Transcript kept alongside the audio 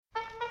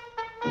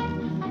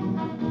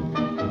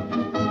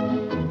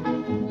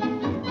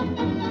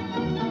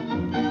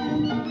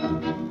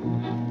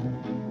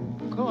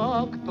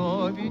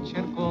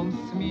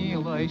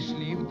дорогой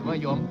шли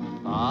вдвоем,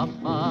 а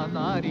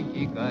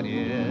фонарики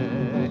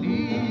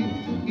горели,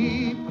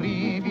 и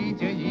при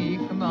виде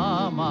их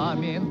на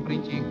момент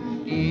притих,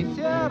 и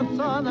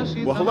сердца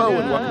наши Well, hello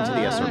and welcome to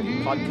the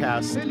SRB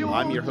podcast.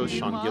 I'm your host,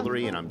 Sean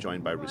Guillory, and I'm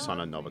joined by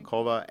Rusana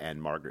Novikova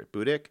and Margaret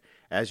Budik.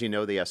 As you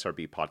know, the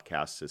SRB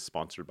podcast is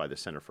sponsored by the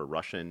Center for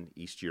Russian,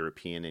 East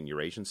European, and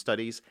Eurasian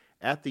Studies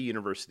at the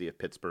University of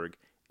Pittsburgh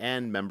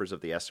and members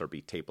of the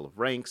SRB Table of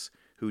Ranks,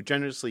 who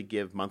generously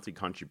give monthly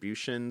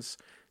contributions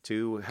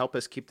to help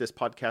us keep this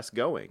podcast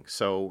going.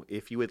 So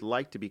if you would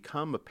like to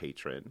become a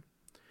patron,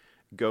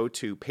 go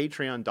to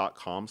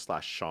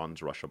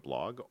patreon.com/Sean's Russia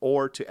blog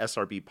or to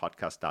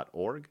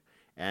srbpodcast.org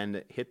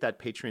and hit that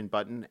Patreon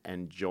button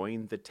and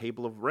join the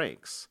Table of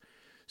Ranks.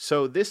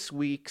 So this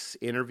week's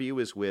interview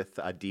is with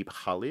Adib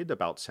Khalid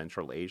about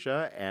Central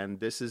Asia,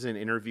 and this is an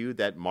interview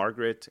that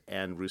Margaret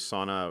and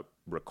Rusana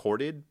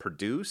recorded,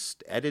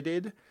 produced,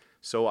 edited.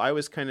 So I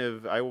was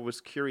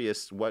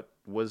curious, what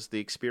was the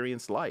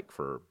experience like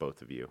for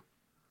both of you?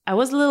 I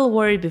was a little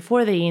worried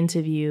before the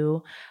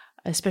interview,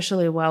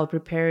 especially while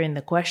preparing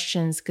the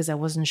questions, because I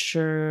wasn't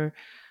sure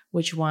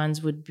which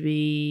ones would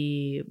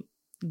be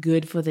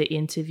good for the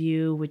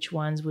interview, which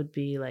ones would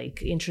be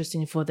like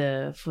interesting for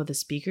the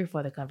speaker,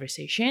 for the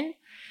conversation.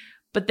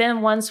 But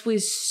then once we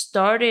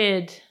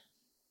started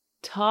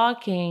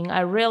talking,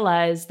 I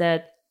realized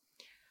that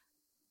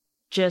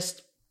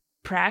just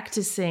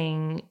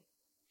practicing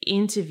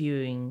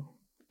interviewing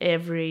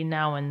every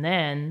now and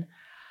then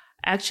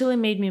actually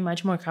made me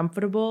much more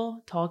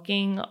comfortable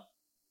talking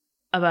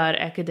about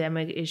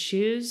academic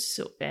issues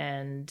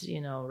and,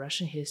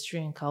 Russian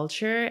history and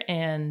culture.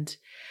 And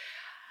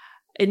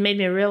it made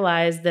me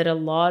realize that a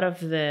lot of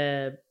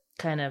the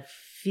kind of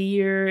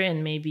fear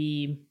and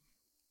maybe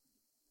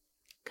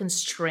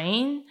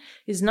constraint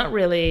is not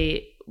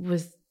really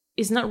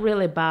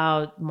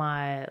about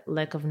my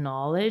lack of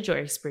knowledge or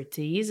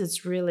expertise.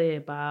 It's really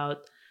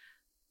about,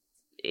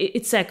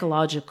 it's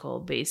psychological,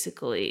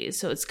 basically.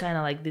 So it's kind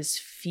of like this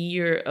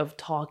fear of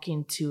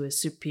talking to a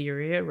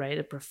superior, right?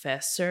 A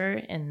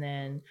professor, and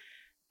then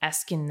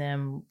asking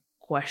them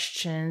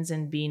questions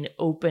and being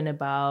open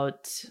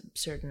about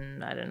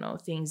certain,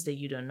 things that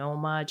you don't know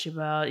much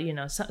about,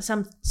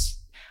 some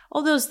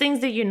all those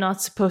things that you're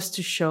not supposed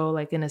to show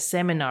like in a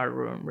seminar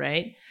room,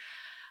 right?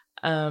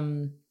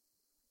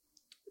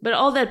 But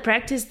all that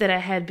practice that I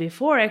had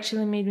before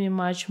actually made me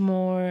much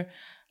more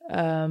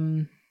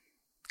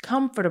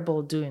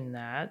comfortable doing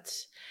that,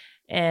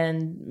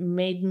 and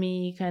made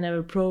me kind of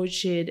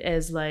approach it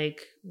as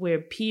like we're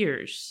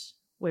peers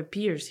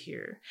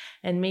here,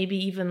 and maybe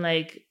even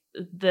like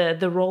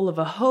the role of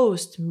a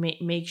host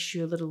makes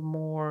you a little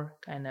more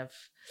kind of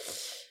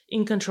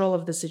in control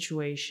of the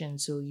situation.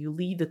 So you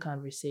lead the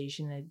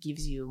conversation. It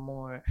gives you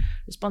more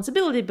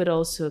responsibility, but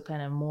also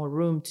kind of more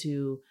room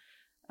to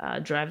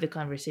drive the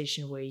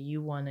conversation where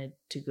you want it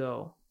to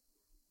go.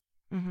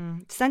 Mm-hmm.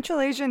 Central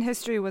Asian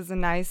history was a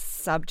nice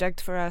subject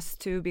for us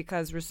too,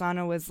 because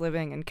Rusana was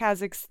living in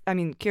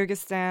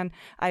Kyrgyzstan.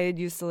 I had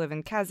used to live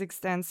in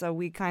Kazakhstan, so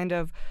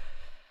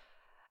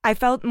I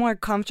felt more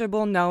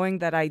comfortable knowing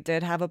that I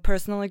did have a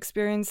personal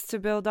experience to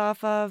build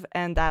off of,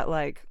 and that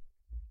like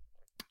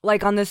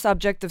on the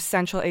subject of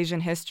Central Asian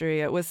history,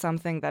 it was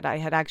something that I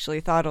had actually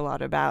thought a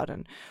lot about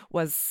and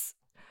was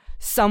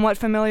somewhat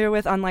familiar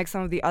with, unlike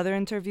some of the other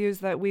interviews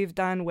that we've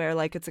done where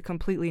like it's a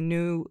completely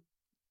new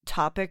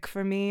topic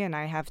for me and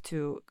I have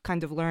to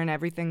kind of learn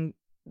everything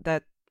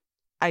that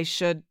I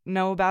should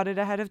know about it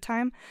ahead of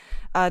time.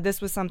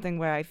 This was something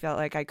where I felt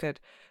like I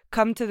could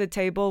come to the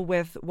table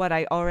with what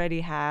I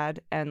already had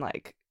and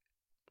like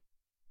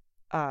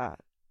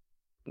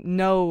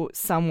know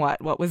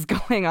somewhat what was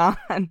going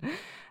on.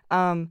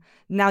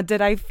 Now,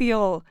 did I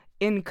feel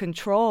in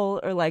control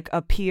or like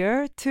a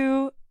peer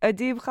to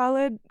Adib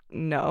Khalid?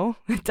 No,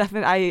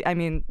 definitely. I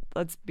mean,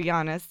 let's be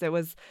honest. It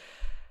was,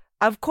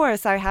 of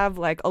course, I have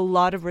like a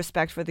lot of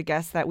respect for the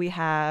guests that we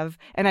have,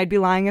 and I'd be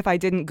lying if I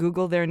didn't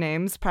Google their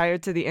names prior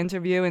to the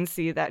interview and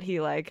see that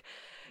he like,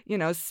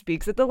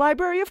 speaks at the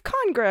Library of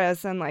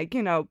Congress and like,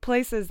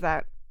 places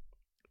that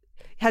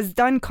has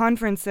done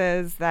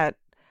conferences that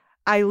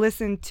I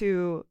listen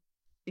to,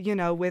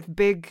 with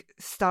big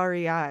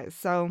starry eyes.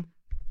 So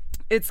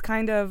it's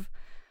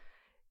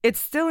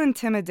still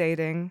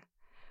intimidating,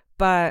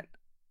 but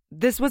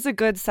this was a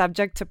good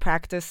subject to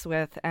practice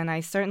with, and I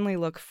certainly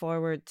look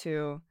forward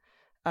to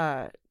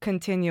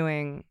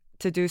continuing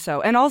to do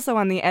so. And also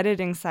on the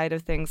editing side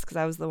of things, because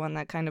I was the one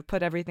that kind of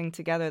put everything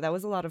together. That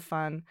was a lot of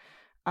fun.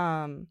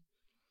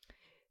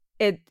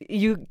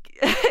 You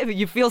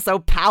feel so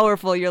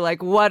powerful. You're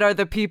like, what are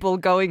the people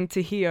going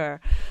to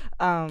hear?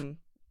 But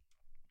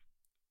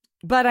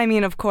I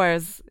mean, of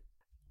course,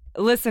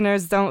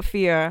 listeners, don't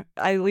fear.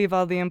 I leave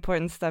all the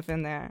important stuff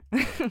in there.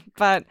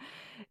 But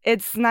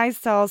it's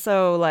nice to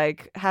also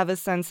like have a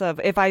sense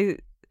of, if I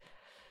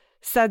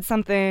said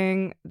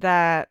something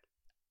that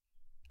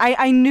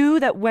I knew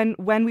that when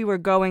we were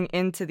going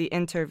into the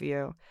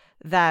interview,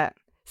 that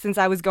since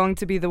I was going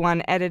to be the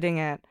one editing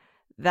it,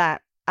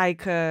 that I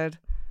could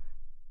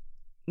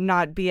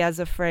not be as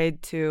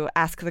afraid to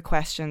ask the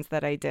questions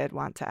that I did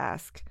want to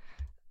ask.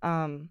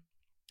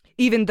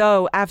 Even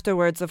though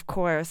afterwards, of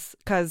course,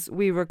 because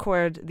we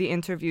record the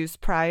interviews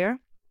prior,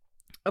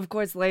 of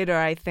course, later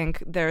I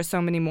think there are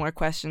so many more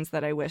questions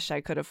that I wish I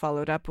could have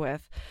followed up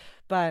with.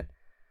 But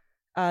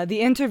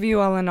the interview,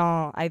 all in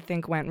all, I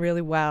think went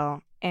really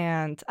well.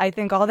 And I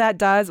think all that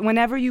does,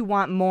 whenever you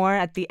want more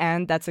at the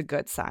end, that's a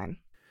good sign.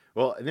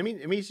 Well, let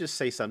me just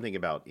say something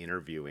about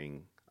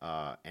interviewing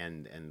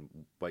and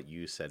what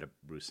you said,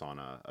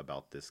 Rusana,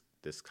 about this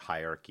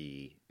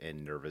hierarchy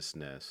and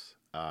nervousness.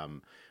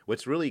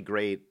 What's really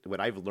great, what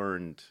I've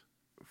learned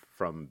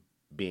from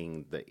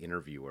being the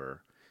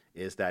interviewer,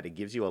 is that it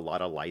gives you a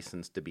lot of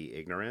license to be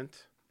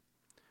ignorant,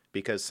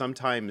 because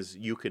sometimes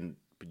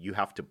you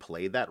have to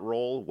play that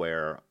role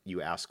where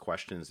you ask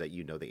questions that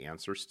you know the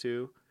answers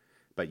to,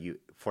 but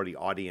for the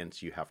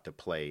audience you have to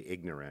play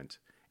ignorant,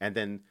 and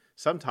then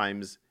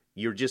sometimes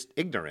you're just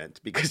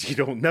ignorant because you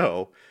don't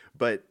know,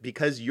 but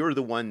because you're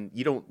the one,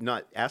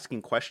 not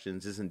asking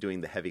questions isn't doing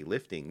the heavy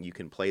lifting. You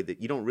can play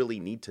that. You don't really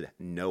need to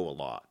know a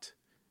lot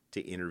to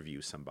interview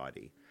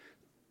somebody.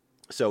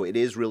 So it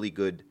is really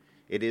good.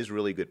 It is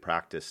really good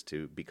practice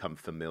to become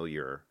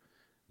familiar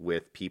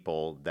with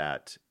people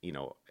that,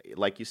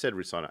 like you said,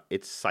 Rusana,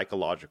 it's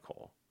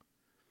psychological.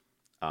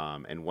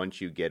 And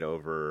once you get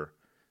over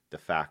the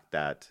fact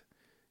that,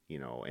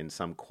 in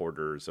some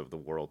quarters of the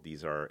world,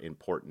 these are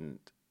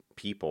important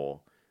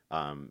people,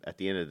 at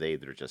the end of the day,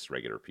 they're just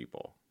regular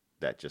people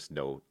that just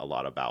know a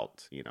lot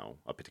about,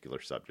 a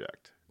particular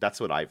subject. That's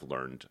what I've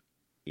learned,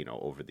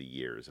 over the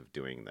years of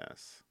doing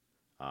this.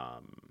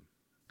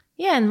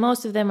 Yeah, and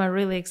most of them are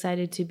really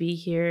excited to be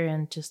here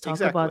and just talk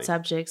Exactly. about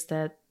subjects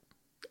that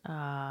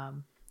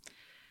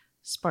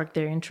spark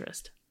their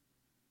interest.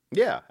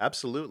 Yeah,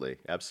 absolutely.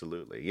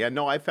 Absolutely. Yeah,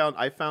 no, I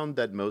found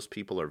that most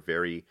people are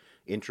very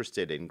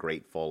interested and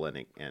grateful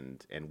and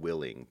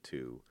willing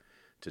to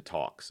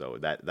talk. So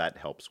that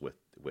helps with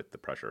the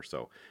pressure.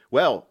 So,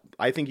 well,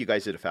 I think you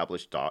guys did a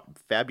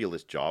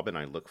fabulous job, and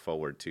I look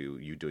forward to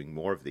you doing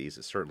more of these.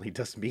 It certainly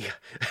does me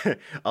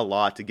a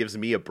lot. It gives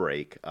me a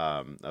break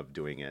of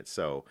doing it.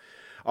 So,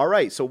 all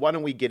right. So why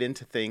don't we get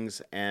into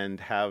things and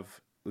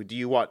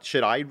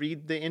should I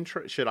read the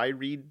intro?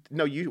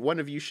 No, one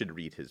of you should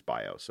read his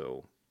bio.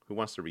 So who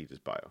wants to read his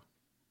bio?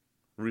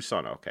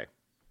 Rusana, okay.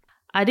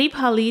 Adib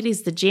Khalid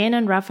is the Jane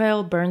and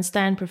Raphael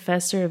Bernstein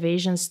Professor of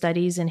Asian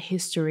Studies and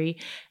History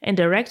and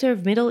Director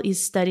of Middle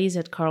East Studies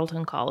at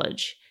Carleton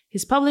College.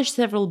 He's published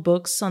several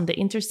books on the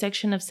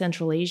intersection of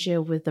Central Asia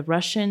with the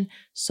Russian,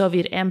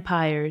 Soviet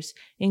empires,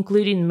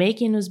 including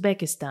Making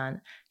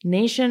Uzbekistan,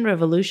 Nation,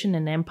 Revolution,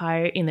 and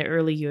Empire in the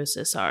Early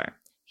USSR.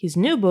 His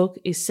new book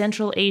is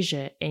Central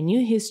Asia, A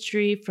New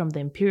History from the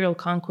Imperial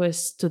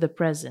Conquest to the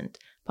Present,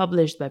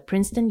 published by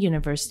Princeton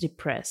University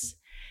Press.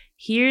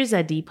 Here's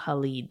Adib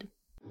Khalid.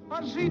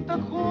 А жить-то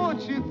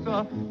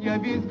хочется, я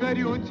весь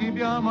горю,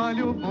 тебя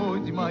молю,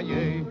 будь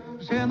моей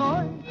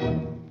женой.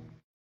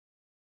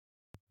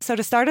 So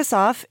to start us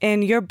off,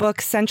 in your book,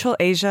 Central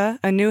Asia,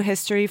 A New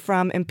History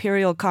from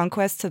Imperial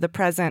Conquest to the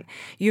Present,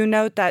 you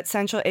note that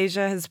Central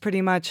Asia has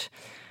pretty much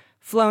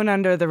flown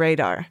under the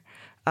radar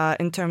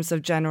in terms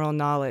of general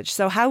knowledge.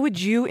 So how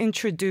would you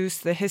introduce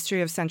the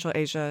history of Central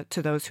Asia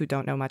to those who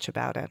don't know much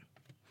about it?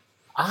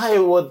 I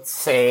would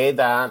say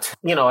that,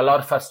 a lot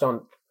of us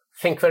don't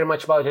think very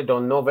much about it,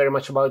 don't know very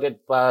much about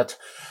it, but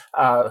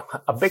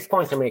a big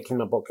point I make in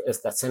the book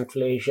is that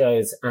Central Asia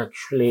is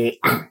actually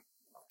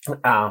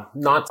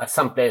not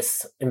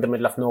someplace in the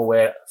middle of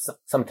nowhere,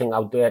 something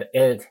out there.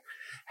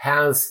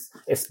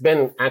 It's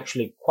been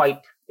actually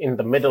quite in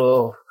the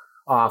middle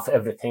of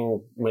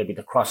everything, maybe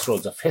the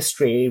crossroads of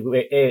history.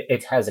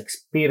 It has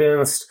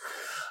experienced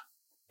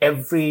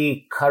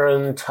every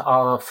current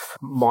of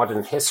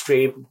modern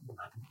history,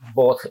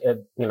 both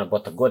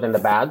the good and the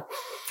bad,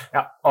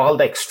 all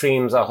the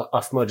extremes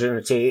of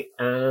modernity,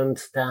 and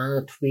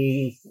that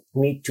we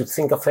need to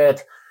think of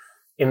it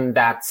in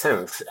that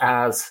sense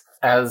as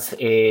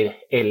a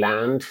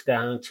land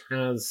that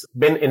has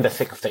been in the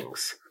thick of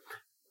things.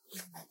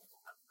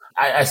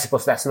 I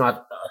suppose that's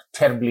not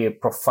terribly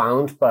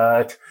profound,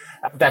 but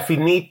that we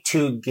need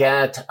to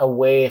get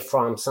away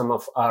from some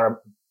of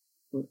our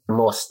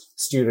most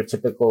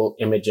stereotypical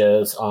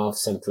images of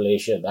Central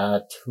Asia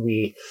that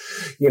we,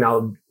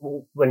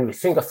 when we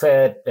think of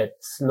it,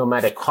 it's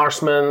nomadic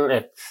horsemen,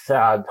 it's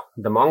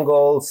the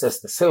Mongols, it's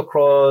the Silk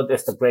Road,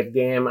 it's the Great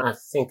Game. I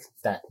think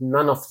that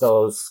none of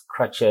those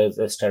crutches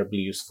is terribly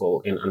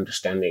useful in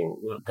understanding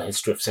the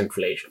history of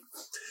Central Asia,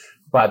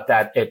 but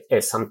that it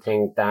is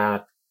something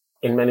that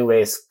in many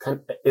ways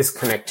is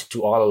connected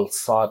to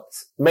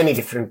many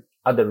different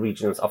other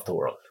regions of the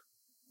world.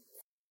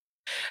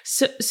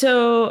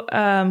 So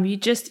you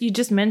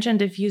just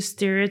mentioned a few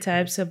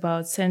stereotypes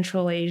about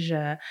Central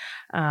Asia,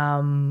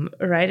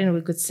 right? And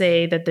we could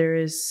say that there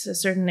is a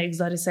certain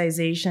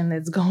exoticization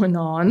that's going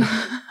on.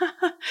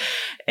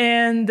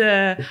 And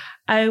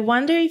I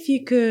wonder if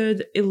you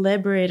could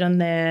elaborate on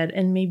that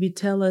and maybe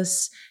tell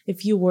us a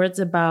few words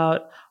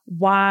about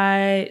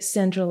why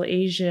Central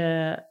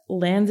Asia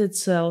lends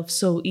itself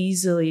so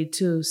easily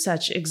to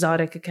such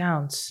exotic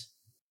accounts.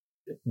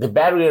 The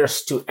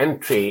barriers to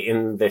entry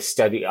in the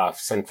study of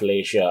Central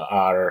Asia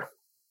are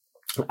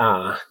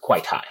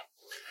quite high.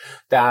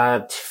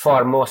 That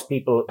for most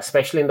people,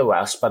 especially in the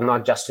West, but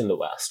not just in the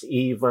West,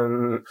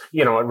 even,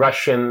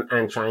 Russian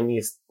and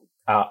Chinese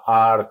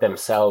are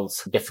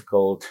themselves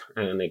difficult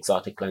and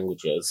exotic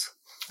languages.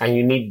 And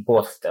you need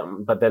both of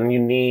them. But then you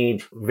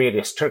need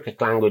various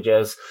Turkic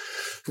languages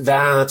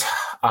that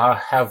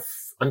have,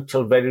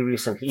 until very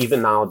recently,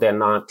 even now, they're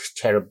not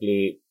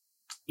terribly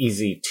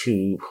easy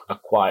to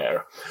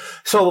acquire.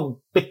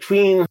 So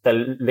between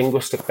the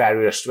linguistic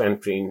barriers to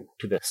entry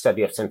to the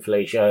study of Central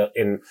Asia,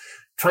 in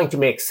trying to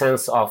make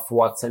sense of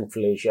what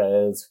Central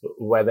Asia is,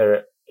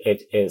 whether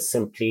it is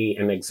simply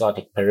an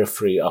exotic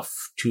periphery of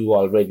two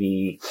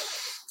already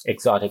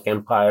exotic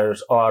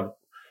empires, or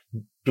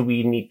do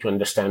we need to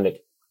understand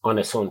it on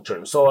its own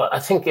terms? So I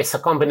think it's a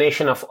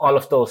combination of all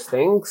of those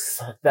things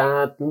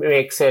that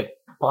makes it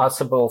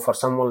possible for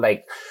someone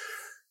like,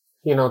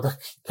 the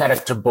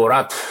character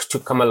Borat to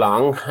come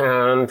along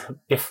and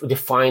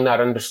define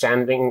our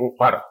understanding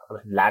or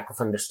lack of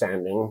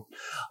understanding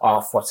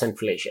of what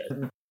Central Asia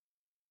is.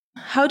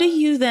 How do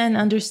you then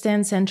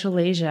understand Central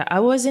Asia? I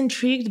was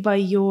intrigued by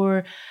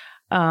your,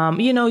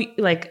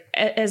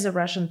 as a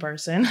Russian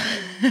person,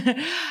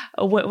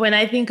 when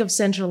I think of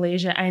Central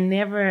Asia, I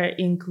never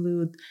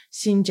include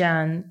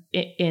Xinjiang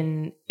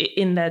in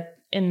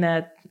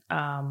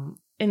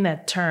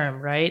that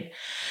term, right?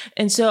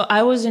 And so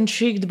I was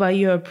intrigued by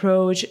your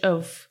approach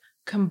of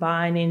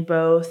combining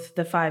both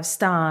the 5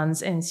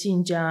 stans and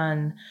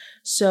Xinjiang.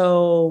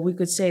 So we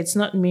could say it's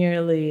not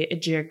merely a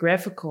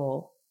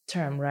geographical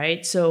term,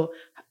 right? So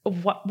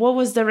what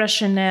was the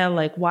rationale?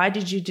 Like, why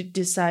did you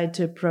decide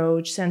to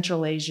approach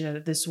Central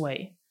Asia this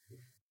way?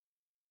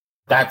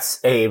 That's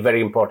a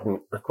very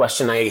important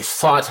question. I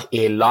thought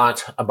a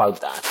lot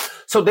about that.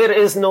 So there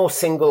is no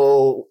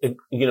single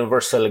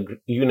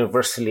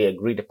universally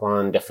agreed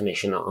upon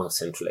definition of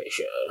Central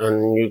Asia.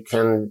 And you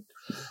can,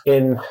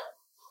 in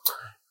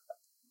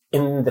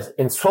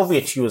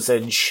Soviet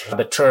usage,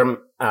 the term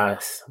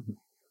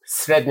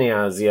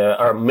Srednya Asia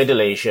or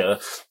Middle Asia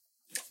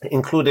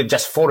included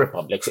just 4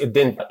 republics. It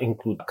didn't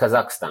include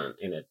Kazakhstan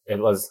in it. It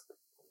was,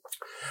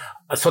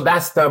 so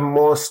that's the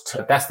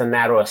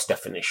narrowest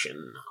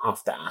definition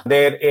of that.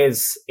 There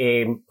is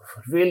a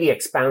really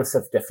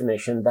expansive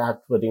definition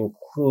that would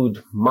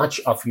include much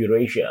of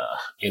Eurasia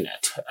in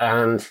it.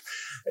 And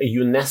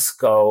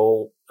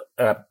UNESCO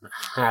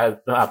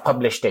had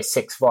published a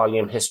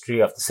 6-volume history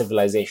of the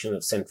civilization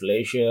of Central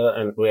Asia,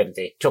 and where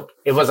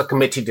it was a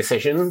committee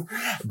decision,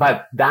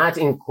 but that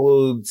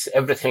includes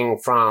everything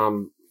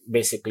from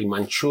basically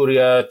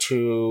Manchuria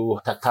to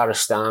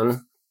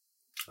Tatarstan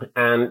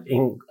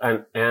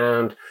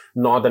and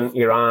northern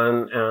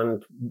Iran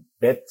and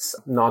bits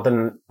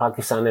northern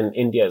Pakistan and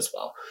India as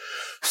well.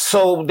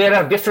 So there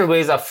are different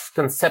ways of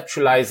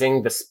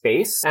conceptualizing the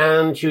space,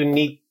 and you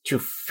need to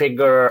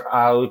figure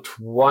out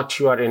what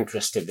you are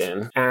interested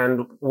in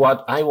and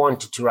what I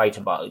wanted to write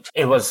about.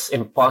 It was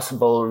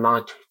impossible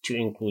not to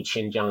include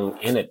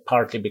Xinjiang in it,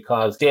 partly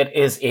because there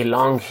is a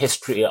long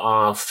history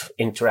of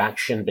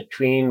interaction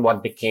between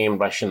what became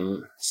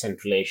Russian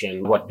Central Asia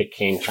and what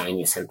became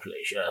Chinese Central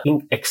Asia.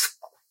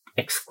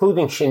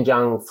 Excluding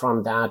Xinjiang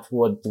from that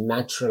would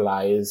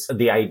naturalize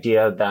the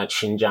idea that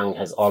Xinjiang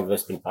has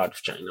always been part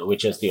of China,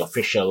 which is the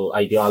official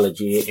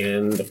ideology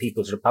in the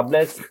People's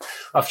Republic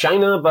of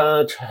China,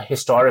 but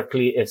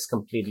historically is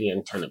completely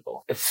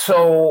untenable.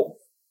 So,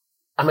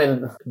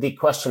 the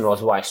question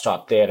was why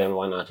stop there and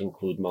why not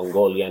include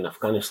Mongolia and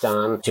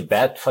Afghanistan,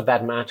 Tibet for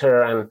that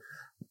matter. And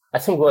I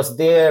think it was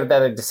there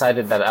that I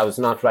decided that I was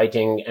not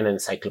writing an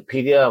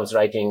encyclopedia. I was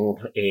writing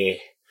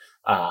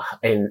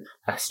an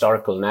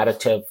historical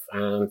narrative,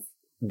 and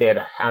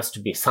there has to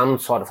be some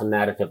sort of a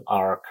narrative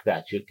arc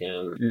that you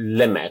can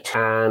limit.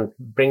 And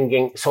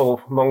so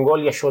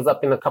Mongolia shows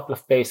up in a couple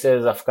of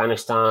places.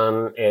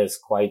 Afghanistan is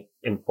quite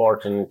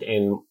important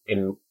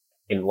in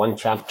one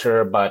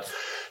chapter, but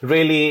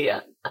really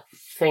I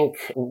think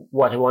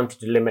what I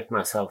wanted to limit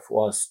myself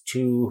was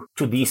to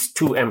these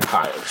 2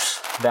 empires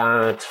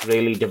that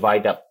really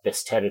divide up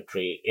this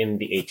territory in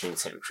the 18th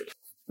century,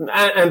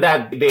 and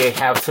that they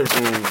have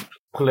certain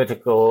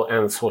political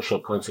and social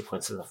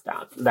consequences of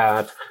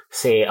that,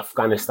 say,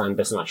 Afghanistan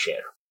does not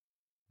share.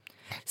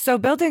 So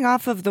building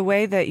off of the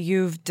way that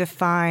you've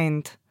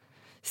defined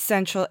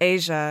Central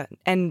Asia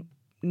and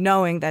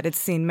knowing that it's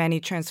seen many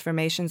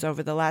transformations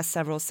over the last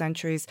several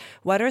centuries,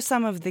 what are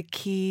some of the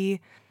key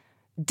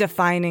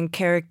defining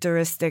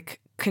characteristic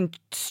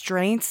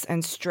constraints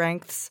and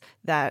strengths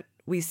that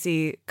we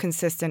see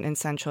consistent in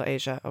Central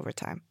Asia over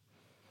time?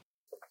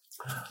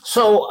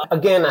 So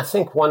again, I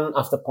think one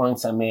of the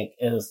points I make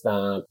is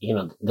that,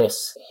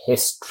 this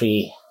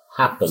history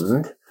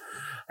happened.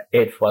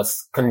 It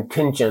was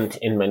contingent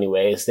in many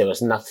ways. There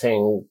was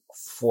nothing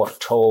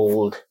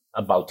foretold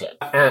about it.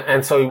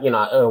 And so,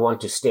 I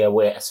want to stay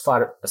away as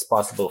far as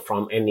possible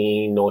from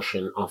any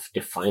notion of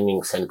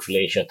defining Central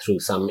Asia through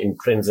some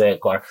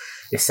intrinsic or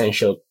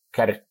essential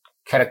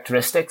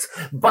characteristics.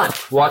 But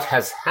what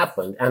has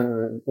happened,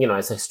 and,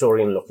 as a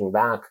historian looking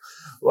back,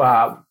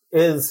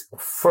 is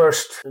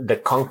first the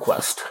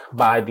conquest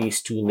by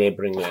these two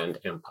neighboring land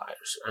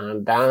empires.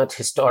 And that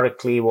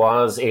historically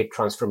was a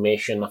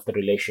transformation of the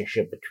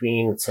relationship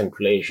between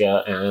Central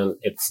Asia and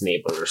its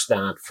neighbors,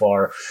 that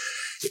for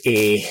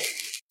a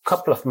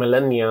couple of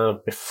millennia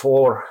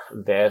before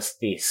this,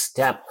 the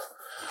steppe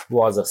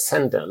was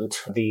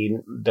ascendant. The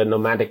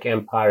nomadic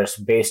empires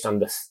based on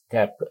the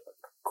steppe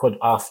could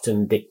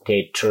often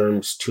dictate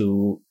terms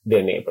to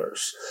their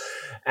neighbors.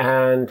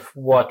 And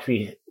what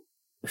we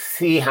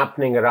see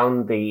happening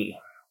around the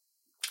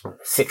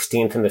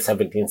 16th and the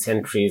 17th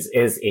centuries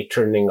is a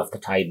turning of the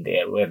tide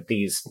there, where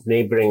these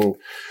neighboring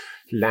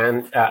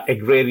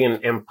agrarian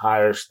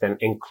empires then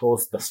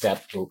enclose the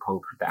steppe and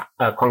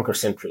conquer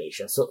Central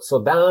Asia.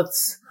 So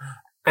that's,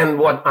 and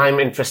what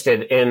I'm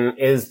interested in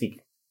is the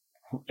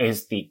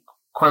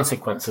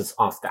consequences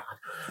of that.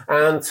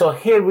 And so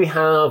here we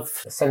have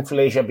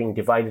Central Asia being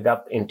divided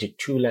up into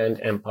two land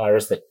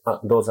empires, that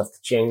those of the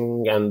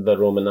Qing and the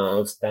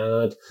Romanovs,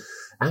 that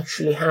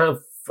actually have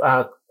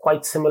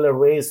quite similar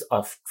ways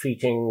of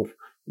treating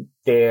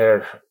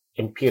their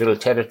imperial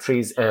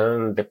territories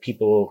and the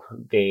people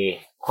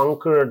they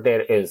conquer.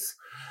 There is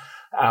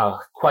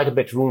quite a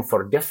bit room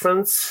for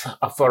difference,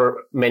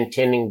 for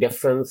maintaining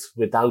difference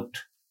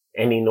without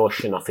any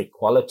notion of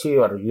equality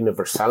or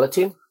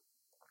universality.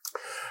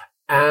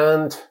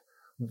 And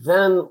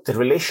then the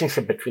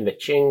relationship between the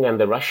Qing and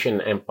the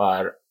Russian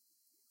Empire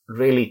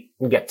really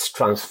gets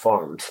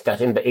transformed. That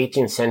in the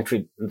 18th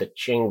century, the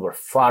Qing were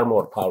far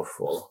more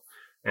powerful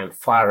and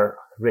far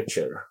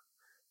richer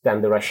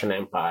than the Russian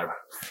Empire.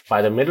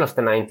 By the middle of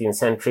the 19th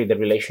century, the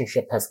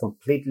relationship has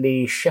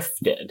completely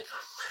shifted.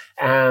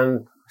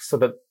 And so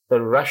that the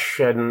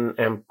Russian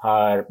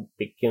Empire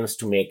begins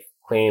to make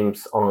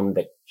claims on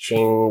the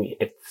Qing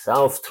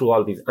itself through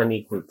all these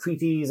unequal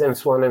treaties and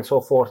so on and so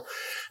forth.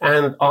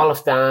 And all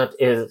of that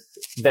is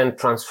then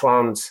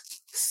transforms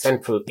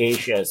Central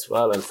Asia as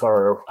well. And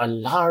for a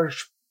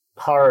large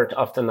part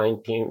of the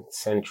 19th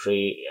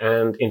century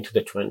and into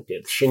the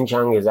 20th,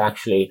 Xinjiang is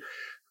actually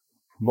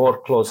more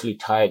closely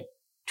tied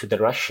to the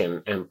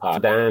Russian Empire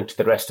than to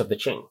the rest of the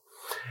Qing.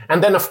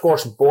 And then, of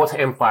course, both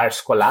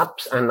empires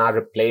collapse and are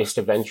replaced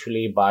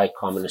eventually by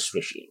communist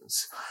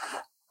regimes.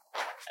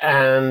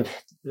 And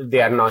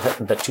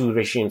the two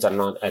regimes are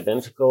not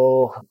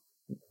identical,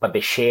 but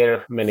they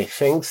share many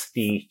things.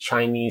 The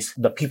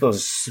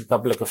People's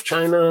Republic of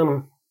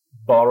China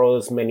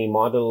borrows many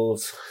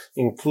models,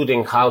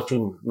 including how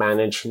to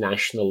manage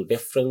national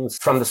difference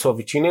from the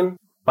Soviet Union,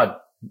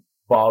 but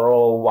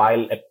borrow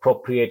while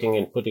appropriating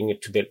and putting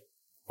it to their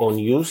own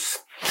use.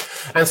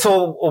 And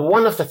so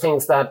one of the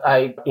things that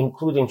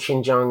including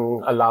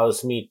Xinjiang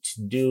allows me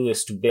to do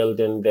is to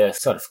build in the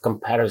sort of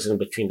comparison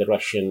between the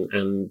Russian,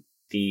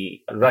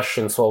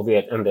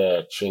 Soviet, and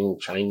the Qing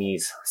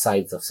Chinese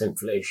sides of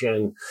Central Asia.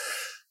 And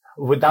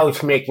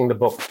without making the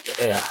book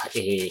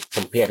a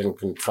compare and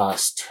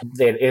contrast,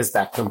 there is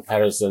that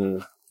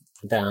comparison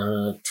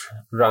that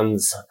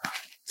runs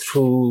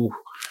through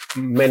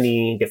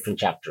many different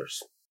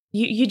chapters.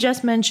 You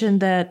just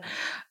mentioned that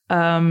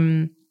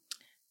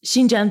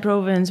Xinjiang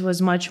province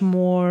was much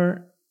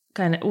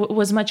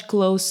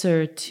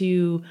closer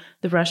to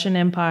the Russian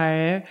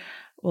Empire,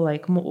 or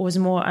was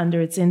more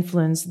under its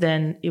influence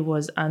than it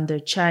was under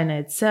China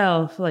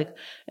itself.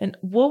 And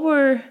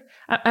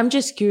I'm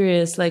just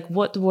curious,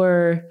 what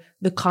were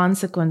the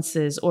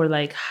consequences, or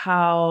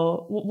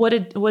what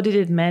did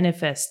it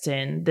manifest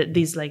in,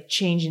 these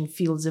change in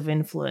fields of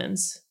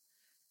influence?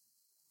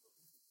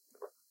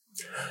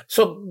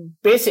 So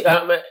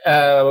basically,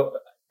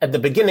 at the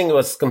beginning, it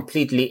was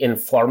completely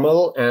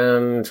informal,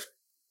 and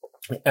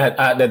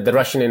the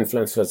Russian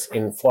influence was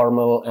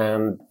informal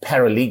and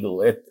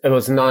paralegal. It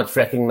was not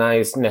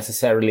recognized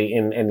necessarily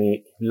in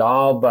any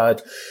law,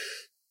 but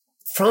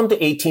from the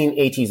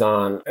 1880s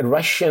on,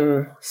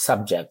 Russian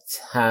subjects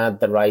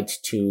had the right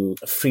to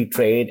free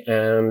trade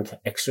and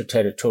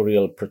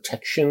extraterritorial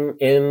protection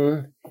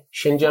in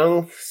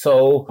Xinjiang.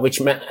 So, which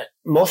meant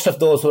most of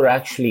those were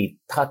actually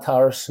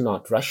Tatars,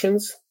 not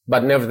Russians.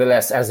 But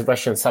nevertheless, as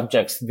Russian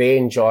subjects, they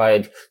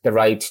enjoyed the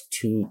right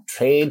to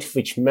trade,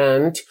 which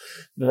meant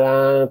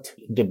that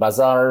the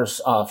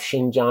bazaars of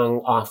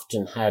Xinjiang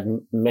often had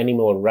many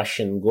more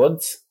Russian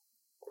goods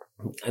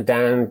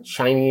than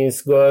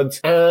Chinese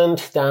goods, and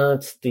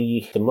that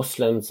the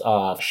Muslims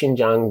of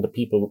Xinjiang, the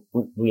people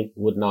we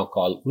would now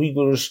call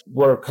Uyghurs,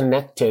 were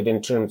connected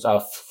in terms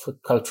of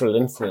cultural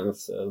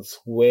influences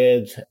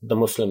with the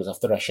Muslims of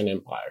the Russian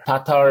Empire.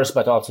 Tatars,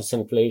 but also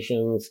Central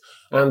Asians,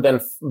 and then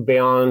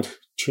beyond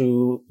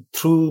through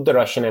the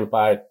Russian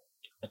Empire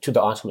to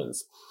the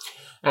Ottomans.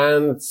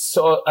 And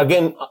so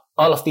again,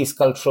 all of these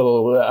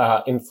cultural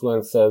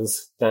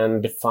influences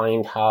then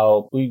defined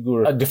cultural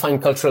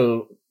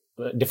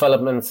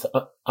developments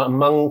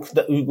among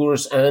the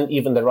Uyghurs and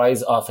even the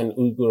rise of an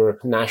Uyghur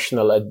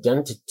national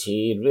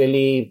identity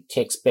really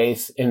takes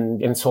place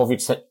in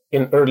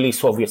early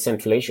Soviet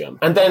Central Asia.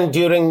 And then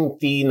during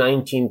the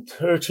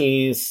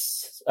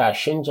 1930s,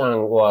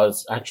 Xinjiang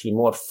was actually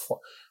more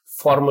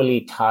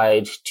formally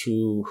tied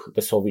to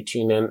the Soviet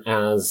Union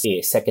as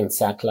a second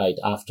satellite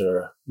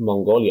after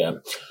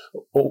Mongolia.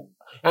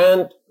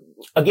 And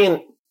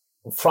again,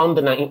 from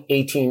the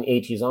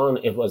 1880s on,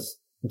 it was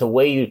the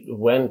way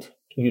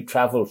you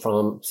travel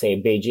from,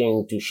 say,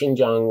 Beijing to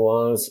Xinjiang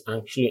was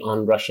actually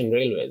on Russian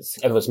railways.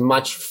 It was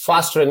much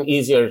faster and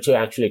easier to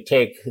actually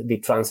take the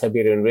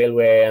Trans-Siberian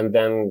Railway and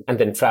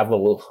then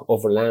travel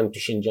overland to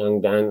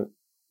Xinjiang than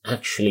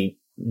actually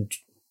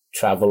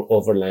travel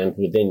overland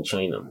within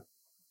China.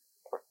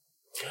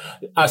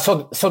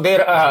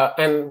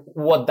 And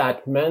what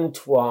that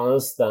meant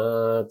was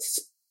that,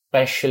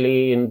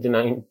 especially in the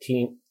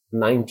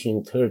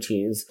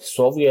 1930s,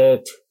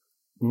 Soviet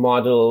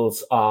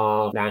models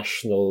of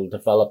national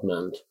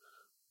development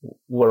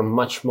were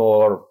much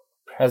more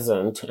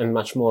present and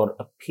much more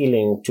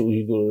appealing to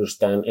Uyghurs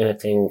than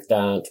anything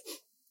that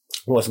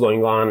was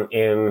going on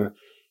in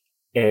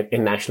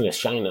nationalist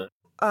China.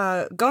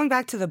 Going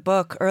back to the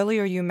book,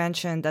 earlier you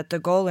mentioned that the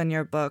goal in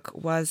your book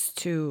was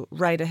to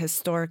write a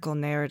historical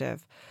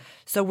narrative.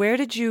 So where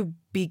did you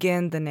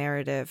begin the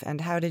narrative and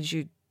how did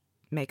you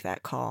make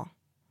that call?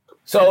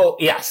 So,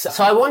 yes.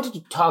 So I wanted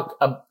to talk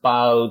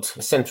about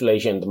Central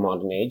Asia in the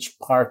modern age,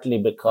 partly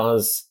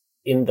because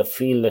in the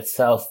field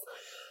itself,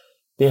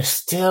 there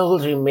still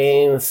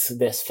remains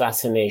this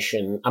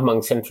fascination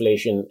among Central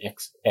Asian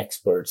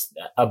experts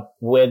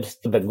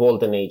with the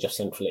golden age of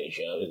Central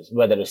Asia,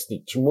 whether it's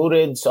the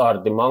Timurids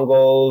or the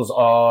Mongols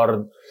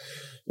or,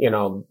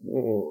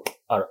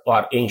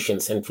 or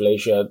ancient Central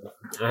Asia,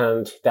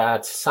 and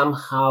that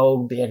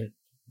somehow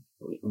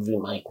we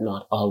might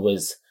not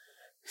always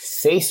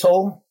say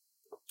so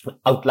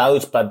out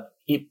loud, but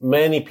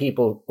many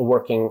people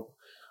working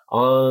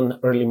on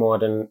early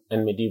modern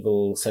and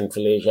medieval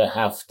Central Asia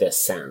have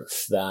this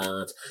sense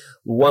that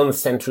once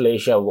Central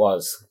Asia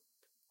was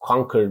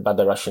conquered by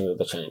the Russians or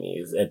the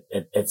Chinese,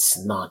 it's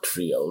not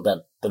real.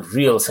 That the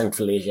real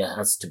Central Asia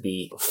has to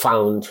be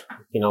found,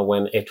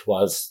 when it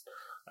was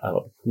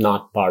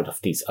not part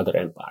of these other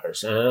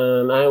empires.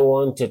 And I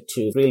wanted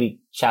to really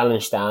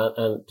challenge that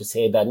and to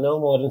say that no,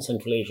 modern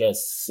Central Asia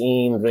has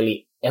seen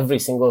really every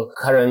single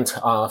current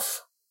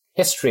of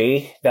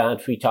history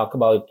that we talk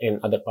about in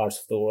other parts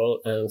of the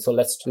world. And so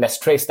let's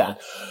trace that.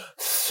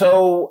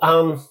 So,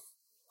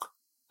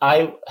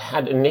 I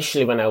had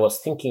initially, when I was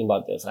thinking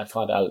about this, I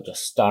thought I'll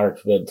just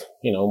start with,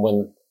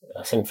 when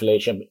Central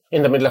Asia,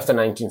 in the middle of the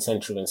 19th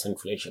century, when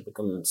Central Asia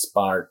becomes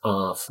part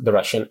of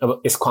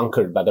is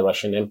conquered by the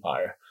Russian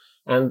Empire.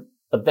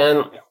 But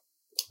then,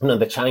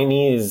 the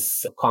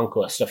Chinese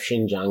conquest of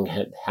Xinjiang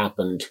had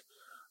happened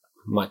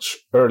much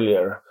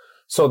earlier.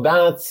 So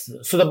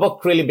the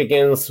book really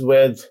begins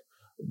with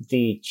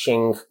the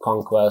Qing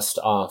conquest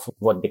of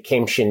what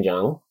became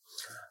Xinjiang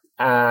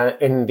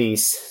in the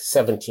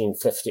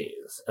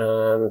 1750s.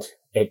 And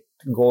it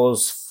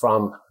goes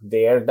from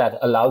there. That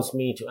allows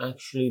me to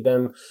actually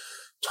then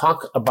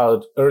talk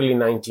about early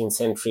 19th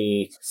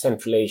century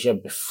Central Asia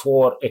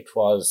before it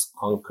was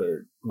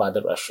conquered by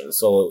the Russians.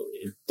 So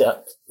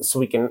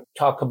we can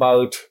talk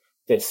about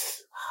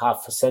this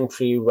half a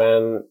century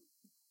when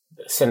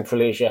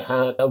Central Asia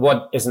had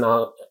what is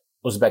now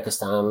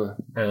Uzbekistan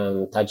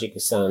and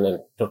Tajikistan and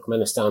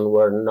Turkmenistan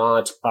were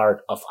not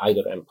part of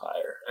either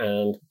empire.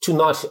 And to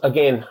not,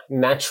 again,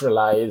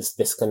 naturalize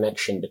this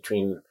connection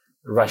between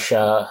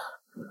Russia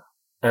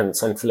and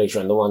Central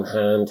Asia on the one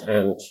hand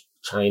and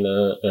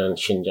China and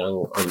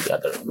Xinjiang on the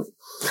other.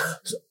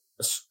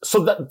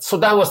 So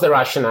that was the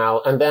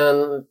rationale. And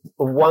then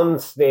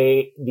once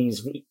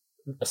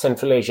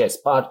Central Asia is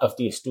part of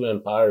these two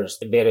empires,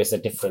 there is a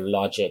different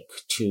logic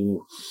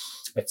to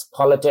its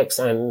politics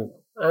and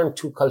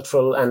to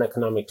cultural and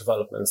economic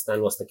developments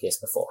than was the case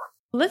before.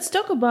 Let's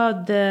talk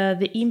about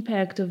the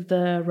impact of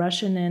the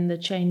Russian and the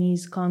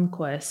Chinese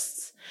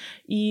conquests.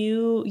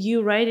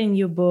 You write in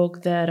your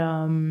book that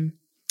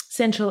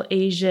Central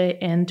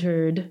Asia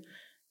entered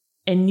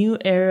a new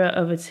era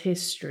of its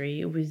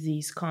history with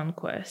these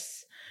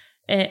conquests,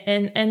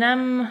 and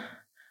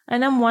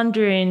I'm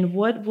wondering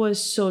what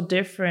was so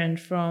different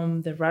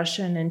from the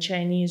Russian and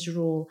Chinese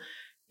rule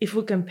if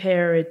we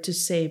compare it to,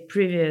 say,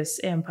 previous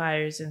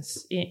empires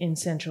in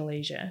Central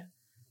Asia.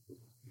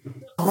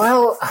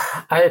 Well,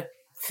 I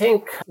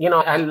think,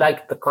 I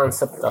like the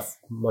concept of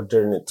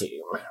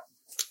modernity,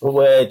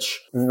 which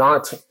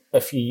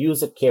if you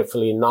use it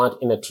carefully,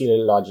 not in a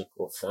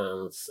teleological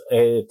sense,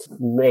 it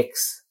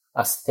makes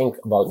us think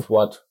about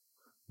what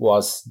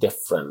was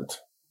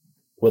different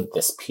with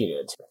this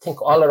period. I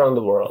think all around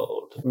the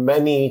world,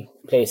 many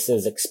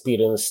places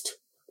experienced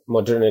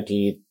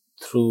modernity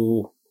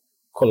through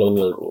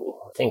colonial rule.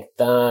 I think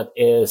that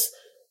is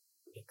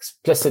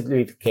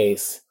explicitly the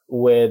case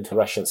with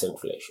Russian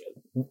Central Asia.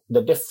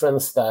 The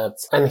difference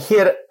and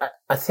here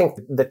I think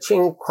the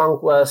Qing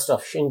conquest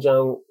of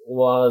Xinjiang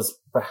was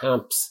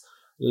perhaps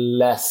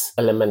less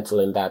elemental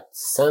in that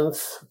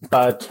sense.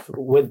 But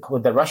with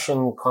the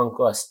Russian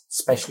conquest,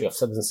 especially of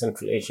southern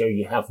Central Asia,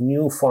 you have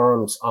new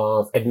forms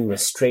of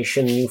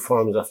administration, new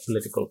forms of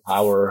political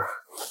power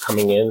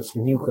coming in,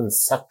 new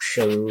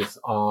conceptions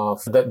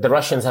of the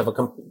Russians have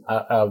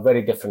a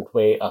very different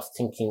way of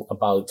thinking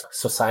about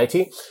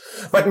society.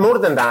 But more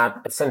than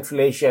that,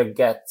 Central Asia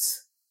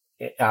gets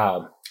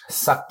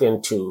sucked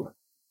into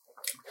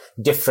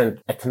different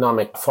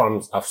economic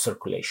forms of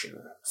circulation.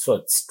 So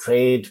its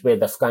trade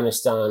with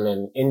Afghanistan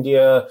and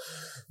India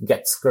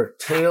gets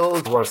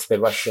curtailed once the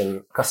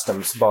Russian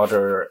customs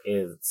border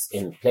is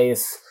in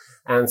place,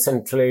 and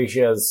Central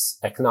Asia's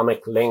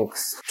economic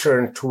links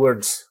turn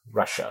towards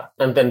Russia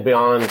and then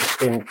beyond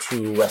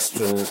into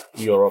Western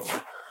Europe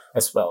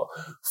as well.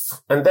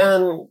 And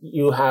then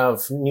you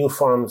have new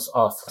forms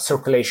of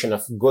circulation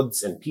of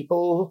goods and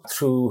people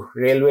through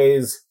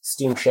railways,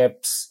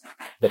 steamships,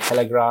 the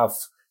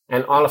telegraph,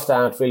 and all of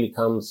that really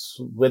comes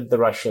with the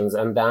Russians,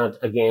 and that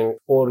again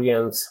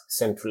orients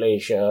Central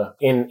Asia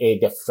in a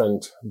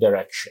different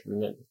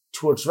direction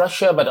towards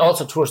Russia, but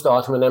also towards the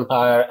Ottoman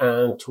Empire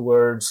and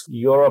towards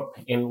Europe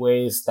in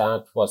ways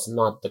that was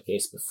not the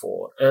case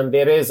before. And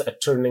there is a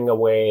turning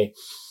away,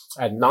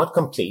 not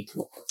complete,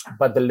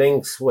 but the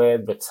links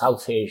with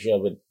South Asia,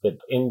 with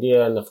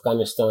India and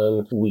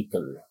Afghanistan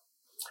weaken.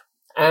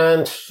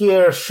 And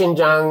here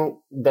Xinjiang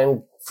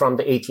then from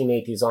the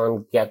 1880s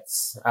on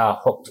gets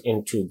hooked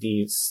into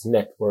these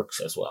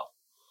networks as well.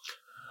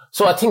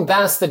 So I think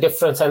that's the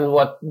difference, and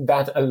what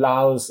that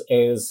allows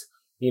is,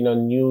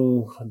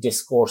 new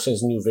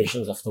discourses, new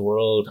visions of the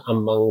world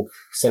among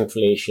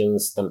Central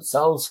Asians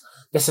themselves.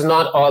 This is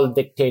not all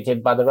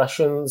dictated by the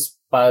Russians,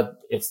 but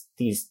it's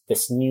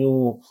this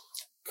new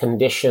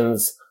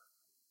conditions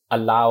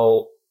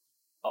allow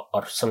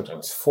or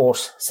sometimes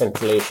force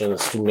Central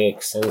Asians to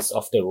make sense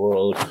of their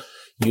world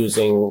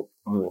using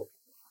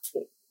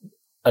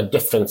a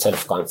different set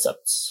of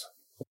concepts.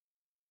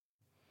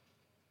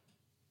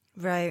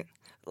 Right.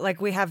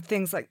 Like we have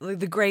things like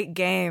the Great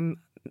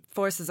Game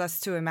forces us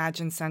to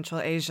imagine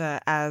Central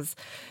Asia as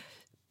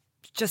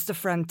just a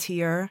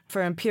frontier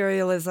for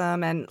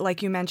imperialism. And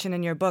like you mentioned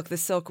in your book, the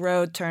Silk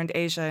Road turned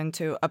Asia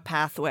into a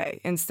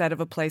pathway instead of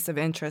a place of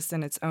interest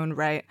in its own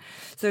right.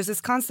 So there's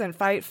this constant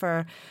fight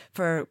for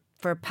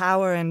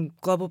power and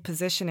global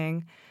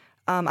positioning.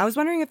 I was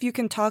wondering if you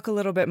can talk a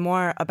little bit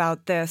more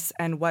about this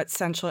and what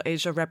Central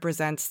Asia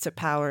represents to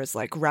powers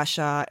like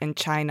Russia and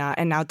China,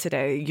 and now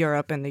today,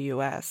 Europe and the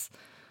US.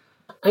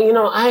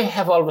 I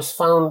have always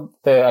found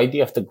the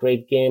idea of the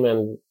Great Game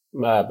and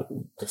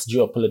this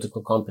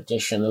geopolitical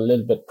competition a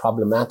little bit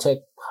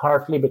problematic,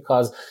 partly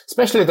because,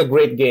 especially the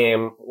Great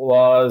Game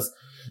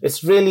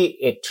it's really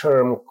a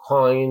term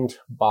coined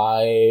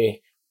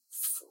by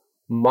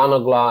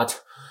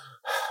monoglot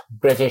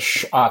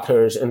British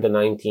authors in the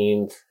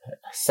 19th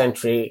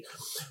century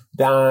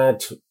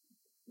that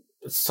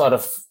sort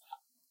of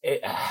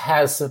it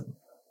has,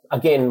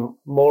 again,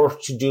 more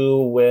to do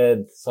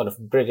with sort of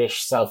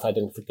British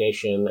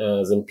self-identification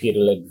as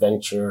imperial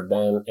adventure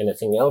than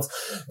anything else.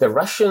 The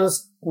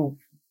Russians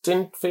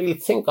didn't really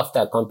think of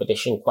that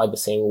competition quite the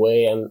same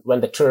way. And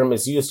when the term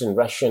is used in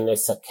Russian,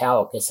 it's a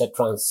calque, it's a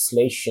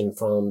translation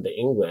from the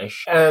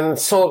English. And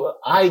so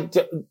I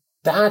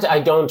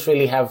don't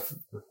really have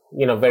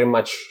very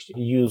much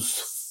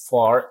use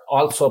for,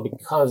 also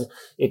because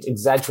it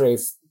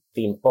exaggerates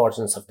the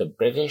importance of the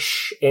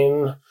British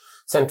in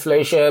Central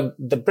Asia.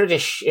 The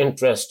British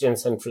interest in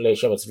Central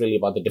Asia was really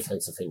about the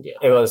defense of India.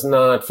 It was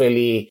not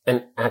really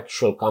an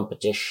actual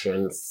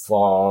competition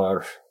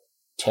for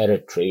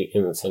territory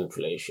in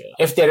Central Asia.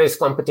 If there is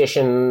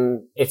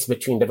competition, it's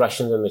between the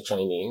Russians and the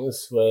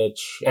Chinese,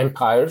 which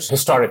empires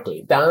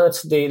historically. That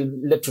the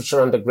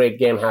literature on the Great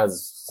Game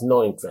has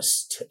no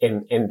interest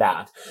in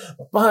that.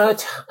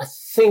 But I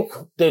think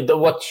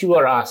what you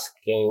are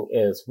asking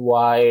is,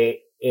 why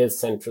is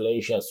Central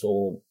Asia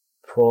so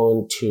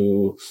prone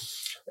to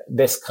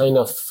this kind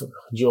of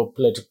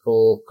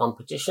geopolitical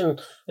competition?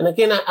 And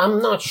again,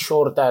 I'm not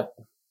sure that,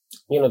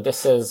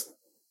 this is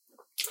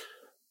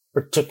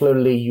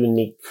particularly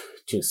unique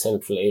to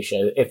Central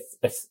Asia.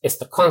 It's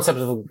the concept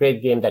of a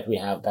Great Game that we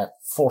have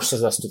that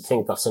forces us to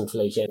think of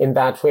Central Asia in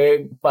that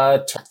way.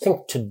 But I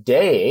think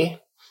today,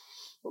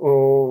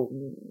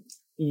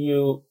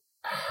 you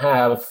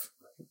have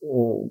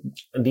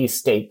these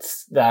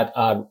states that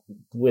are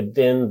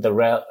within the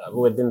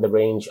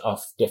range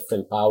of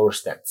different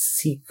powers that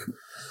seek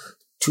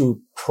to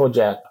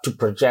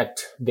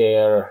project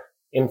their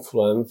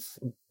influence.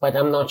 But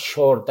I'm not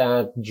sure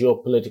that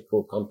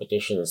geopolitical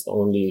competition is the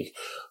only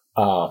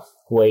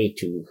way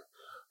to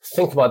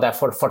think about that.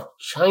 For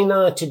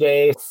China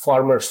today,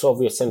 former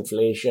Soviet Central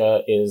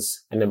Asia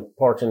is an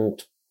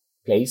important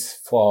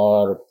place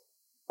for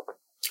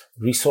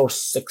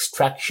resource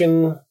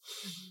extraction,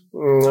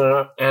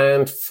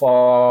 and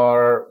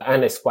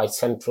it's quite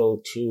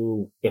central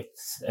to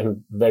its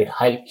very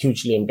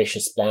hugely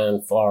ambitious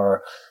plan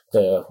for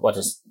what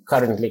is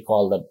currently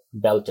called the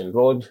Belt and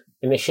Road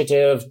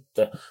Initiative.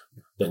 The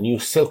the new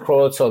Silk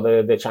Road. So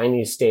the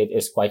Chinese state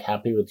is quite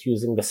happy with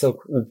using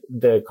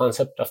the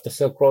concept of the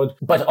Silk Road,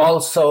 but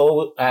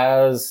also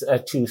as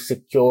to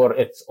secure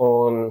its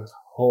own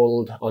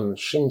hold on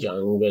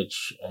Xinjiang,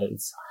 which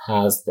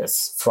has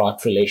this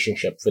fraught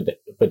relationship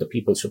with the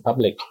People's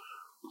Republic.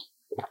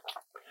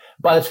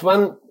 But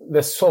when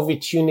the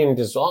Soviet Union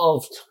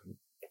dissolved,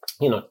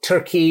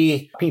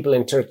 people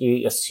in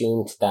Turkey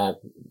assumed that,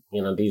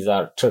 these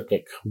are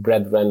Turkic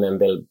brethren and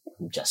they'll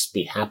just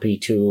be happy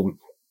to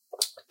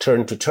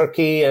turn to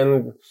Turkey.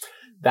 And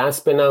that's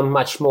been a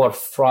much more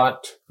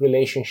fraught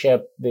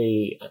relationship.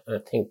 I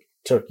think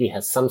Turkey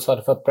has some sort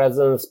of a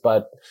presence,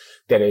 but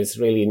there is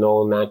really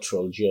no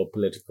natural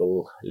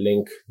geopolitical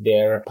link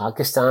there.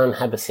 Pakistan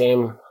had the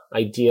same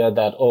idea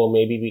that,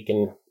 maybe we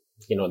can,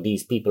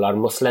 these people are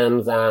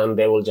Muslims and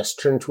they will just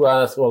turn to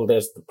us. Well,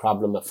 there's the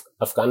problem of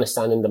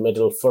Afghanistan in the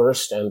middle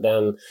first. And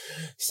then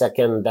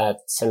second, that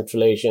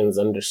Central Asians'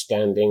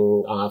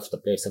 understanding of the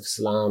place of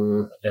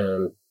Islam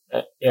and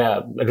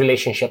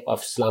relationship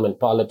of Islam and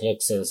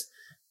politics is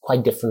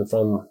quite different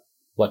from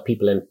what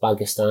people in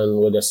Pakistan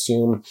would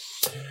assume.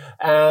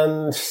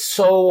 And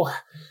so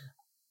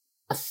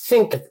I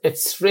think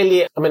it's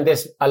really,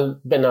 there's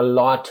been a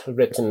lot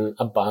written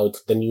about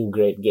the new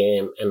great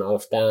game and all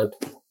of that.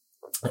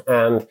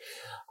 And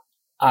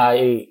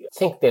I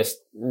think there's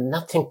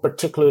nothing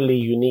particularly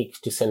unique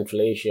to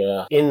Central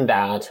Asia in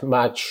that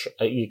much.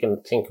 You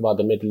can think about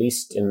the Middle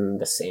East in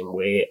the same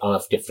way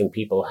of different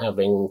people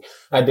having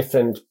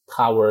different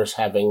powers,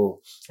 having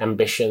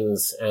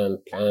ambitions and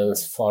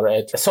plans for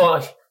it.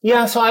 So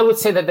I would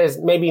say that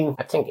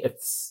I think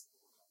it's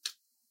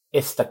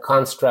the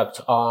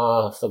construct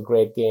of the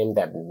great game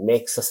that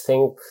makes us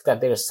think that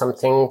there's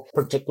something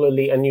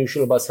particularly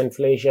unusual about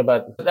Central Asia,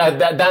 but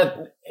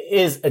that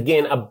is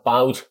again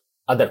about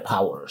other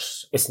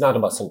powers. It's not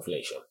about Central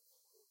Asia.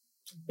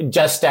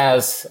 Just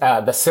as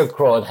the Silk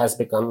Road has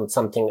become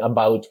something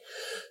about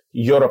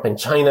Europe and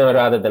China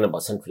rather than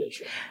about Central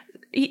Asia.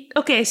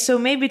 Okay, so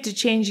maybe to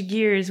change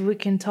gears, we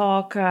can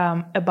talk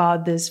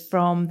about this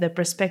from the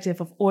perspective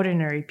of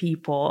ordinary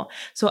people.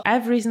 So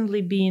I've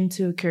recently been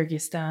to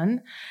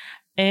Kyrgyzstan,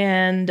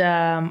 and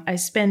I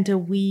spent a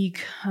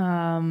week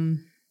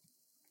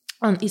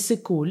on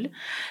Issyk-Kul.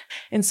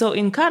 And so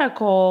in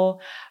Karakol,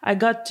 I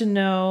got to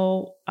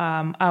know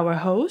our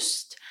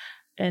host,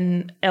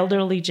 an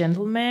elderly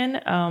gentleman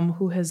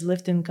who has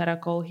lived in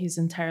Karakol his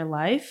entire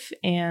life.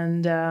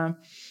 And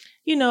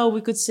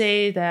we could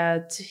say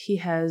that he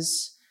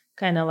has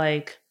kind of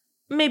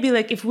maybe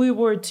if we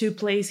were to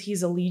place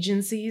his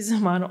allegiances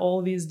among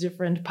all these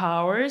different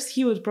powers,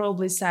 he would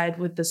probably side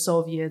with the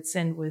Soviets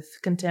and with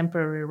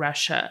contemporary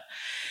Russia.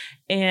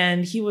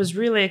 And he was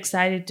really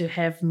excited to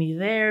have me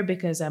there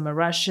because I'm a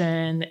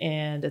Russian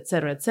and et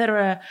cetera, et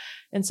cetera.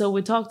 And so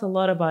we talked a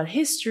lot about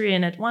history.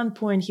 And at one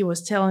point he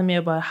was telling me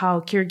about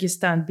how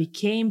Kyrgyzstan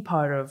became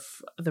part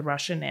of the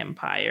Russian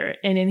Empire.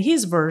 And in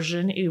his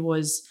version, it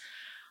was,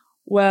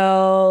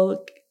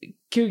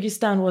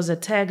 Kyrgyzstan was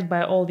attacked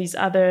by all these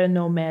other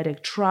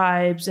nomadic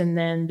tribes, and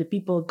then the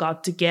people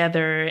got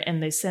together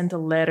and they sent a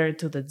letter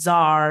to the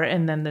Tsar,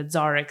 and then the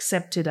Tsar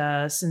accepted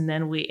us, and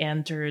then we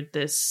entered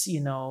this,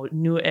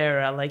 new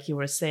era, like you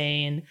were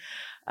saying,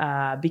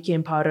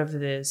 became part of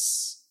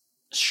this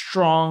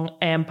strong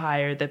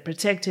empire that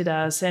protected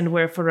us, and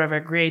we're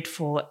forever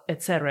grateful,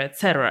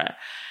 etc.,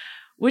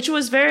 which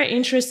was very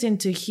interesting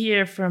to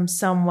hear from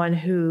someone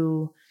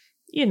who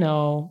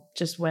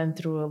just went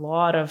through a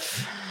lot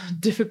of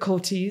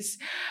difficulties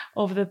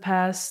over the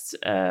past,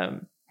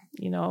 30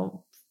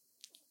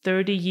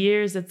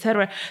 years,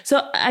 etc.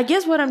 So I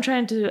guess what I'm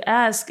trying to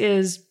ask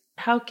is,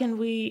 how can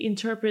we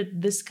interpret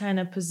this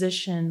kind of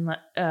position?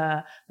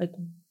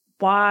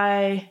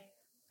 Why?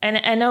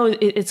 And I know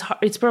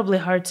it's probably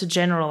hard to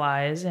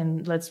generalize,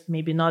 and let's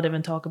maybe not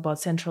even talk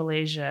about Central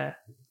Asia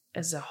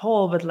as a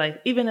whole,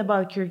 but even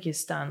about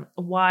Kyrgyzstan,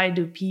 why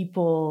do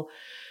people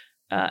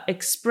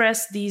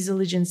express these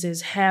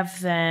allegiances,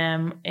 have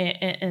them,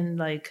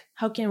 and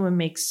how can we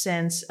make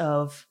sense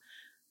of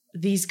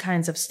these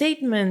kinds of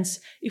statements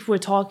if we're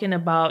talking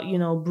about,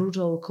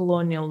 brutal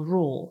colonial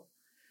rule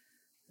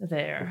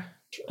there?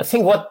 I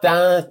think what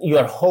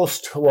your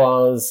host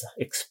was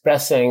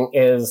expressing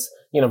is,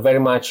 very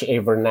much a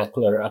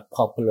vernacular, a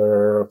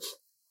popular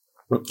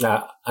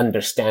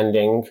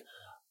understanding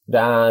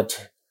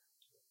that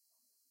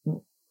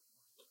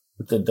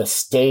the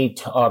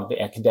state or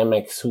the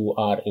academics who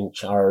are in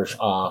charge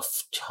of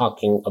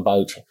talking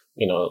about,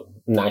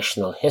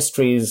 national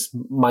histories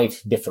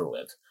might differ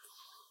with.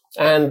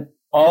 And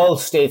all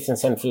states in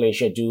Central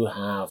Asia do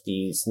have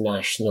these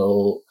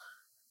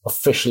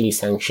officially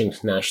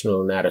sanctioned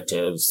national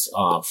narratives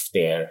of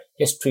their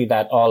history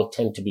that all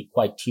tend to be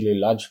quite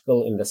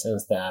teleological, in the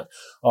sense that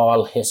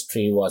all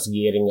history was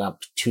gearing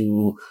up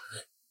to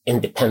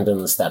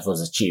independence that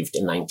was achieved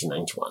in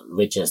 1991,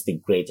 which is the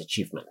great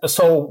achievement.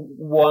 So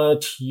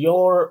what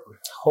your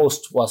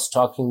host was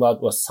talking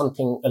about was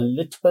something a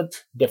little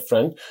bit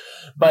different.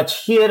 But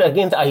here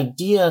again, the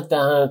idea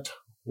that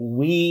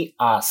we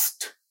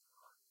asked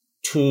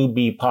to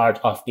be part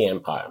of the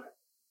empire.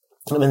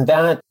 I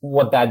mean,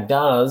 what that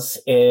does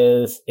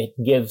is it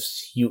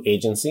gives you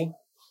agency.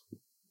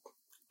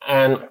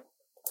 And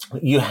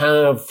you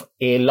have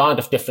a lot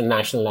of different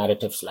national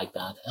narratives like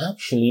that.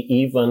 Actually,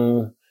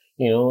 even,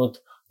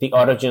 the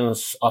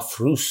origins of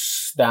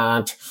Rus,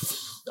 that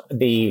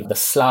the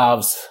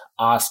Slavs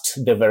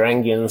asked the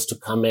Varangians to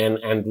come in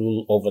and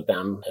rule over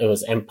them. It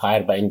was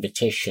empire by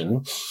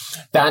invitation.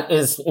 That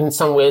is in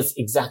some ways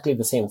exactly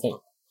the same thing.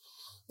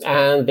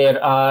 And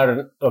there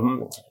are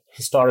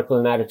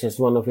historical narratives,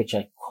 one of which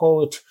I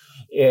quote,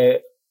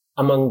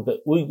 among the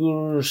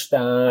Uyghurs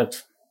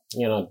that,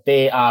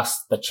 they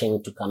asked the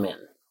Qing to come in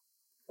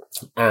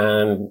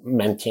and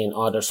maintain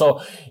order.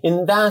 So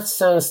in that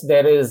sense,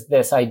 there is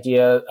this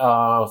idea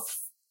of,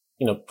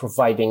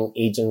 providing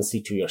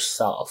agency to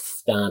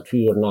yourself, that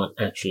we were not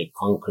actually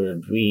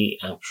conquered. We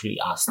actually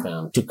asked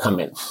them to come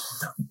in.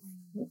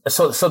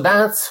 So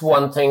that's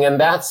one thing. And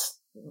that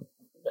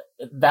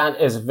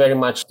is very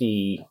much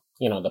the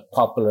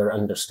popular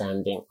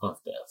understanding of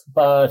this.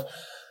 But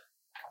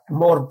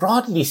more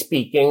broadly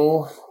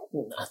speaking,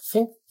 I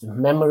think the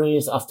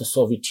memories of the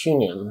Soviet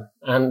Union,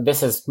 and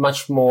this is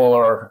much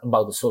more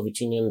about the Soviet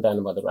Union than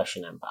about the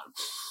Russian Empire,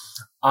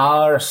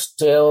 are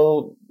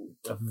still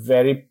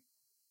very,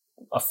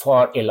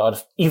 for a lot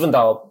of, even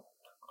though,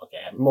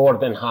 more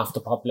than half the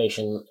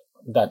population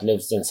that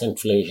lives in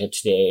Central Asia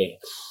today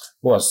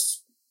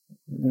was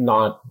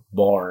not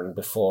born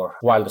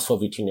while the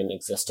Soviet Union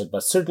existed,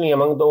 but certainly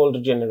among the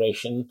older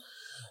generation,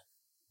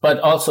 but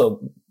also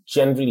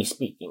generally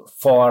speaking,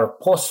 for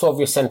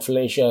post-Soviet Central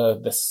Asia,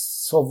 the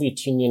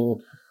Soviet Union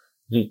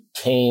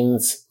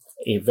retains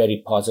a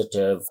very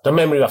positive, the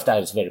memory of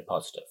that is very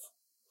positive.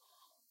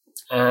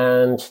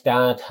 And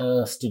that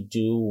has to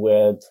do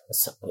with,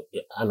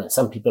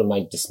 some people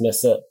might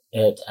dismiss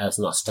it as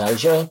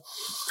nostalgia,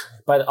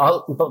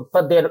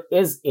 but there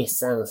is a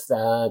sense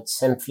that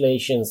Central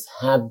Asians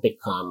had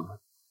become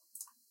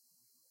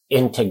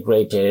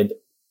integrated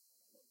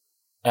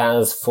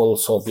as full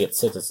Soviet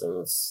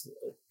citizens.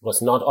 It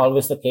was not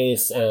always the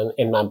case. And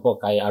in my book,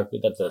 I argue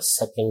that the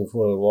Second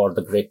World War,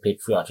 the Great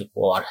Patriotic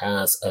War,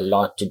 has a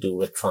lot to do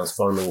with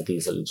transforming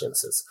these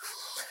allegiances.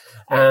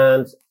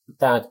 And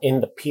that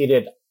in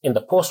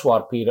the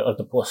post-war period or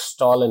the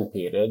post-Stalin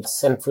period,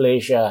 Central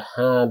Asia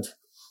had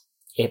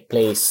a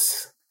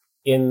place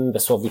in the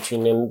Soviet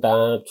Union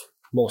that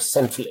most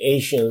Central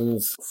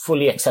Asians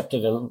fully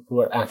accepted and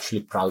were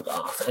actually proud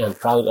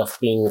of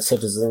being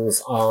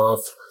citizens of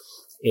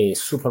a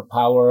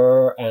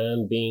superpower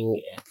and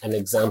being an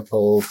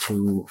example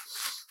to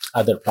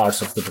other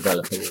parts of the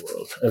developing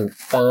world. And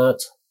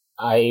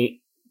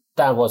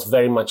that was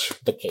very much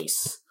the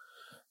case.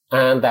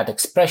 And that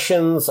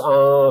expressions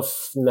of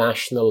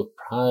national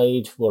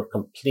pride were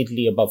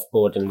completely above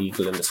board and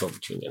legal in the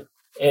Soviet Union,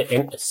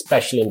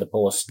 especially in the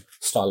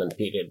post-Stalin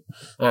period.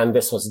 And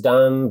this was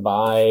done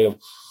by,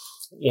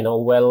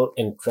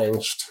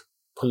 well-entrenched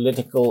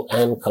political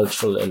and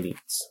cultural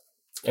elites.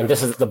 And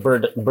this is the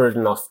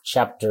burden of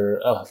chapter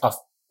of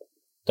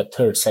the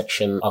third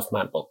section of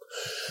my book.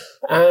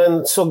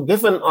 And so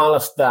given all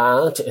of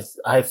that,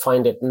 I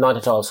find it not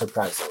at all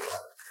surprising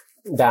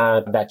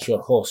that your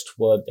host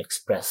would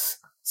express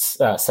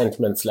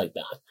sentiments like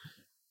that.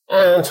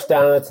 And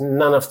that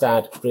none of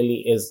that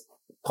really is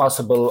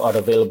possible or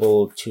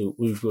available to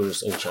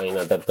Uyghurs in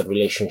China, that the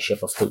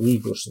relationship of the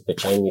Uyghurs to the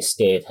Chinese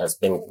state has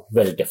been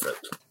very different.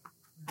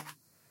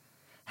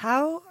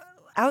 How,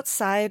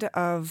 outside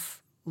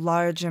of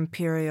large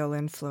imperial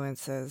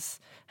influences,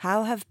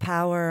 how have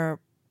power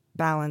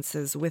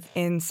balances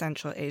within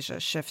Central Asia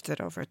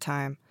shifted over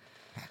time?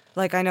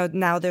 Like, I know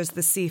now there's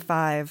the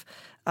C5,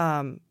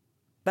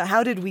 but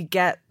how did we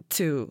get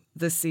to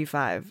the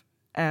C5?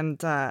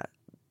 And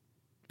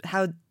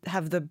how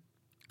have the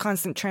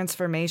constant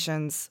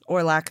transformations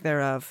or lack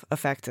thereof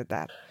affected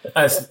that?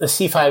 The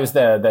C5 is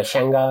the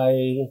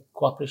Shanghai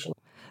Cooperation.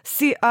 It's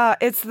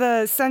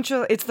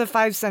the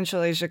 5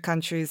 Central Asia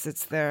countries.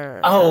 It's their.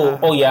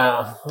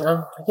 Yeah.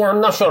 I'm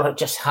not sure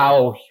just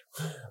how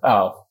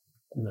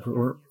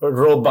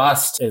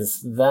robust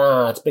is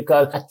that,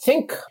 because I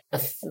think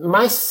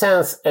my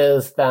sense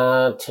is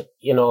that,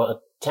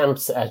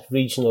 attempts at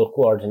regional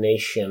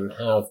coordination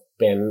have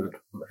been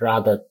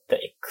rather the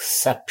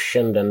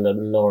exception than the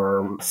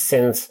norm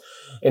since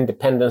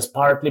independence,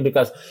 partly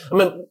because,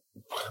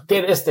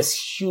 there is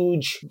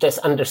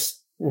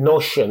this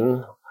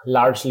notion,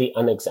 largely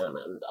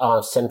unexamined,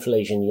 of Central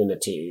Asian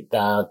unity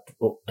that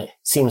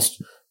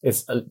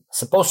is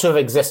supposed to have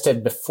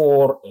existed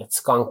before its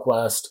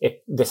conquest.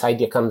 This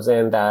idea comes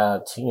in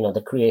that,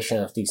 the creation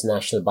of these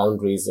national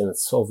boundaries in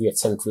Soviet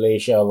Central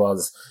Asia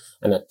was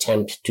an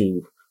attempt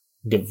to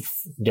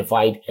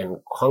divide and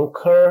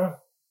conquer.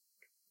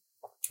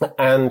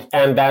 And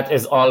that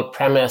is all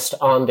premised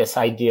on this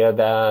idea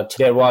that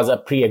there was a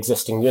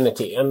pre-existing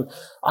unity. And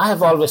I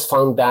have always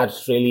found that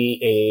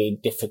really a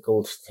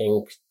difficult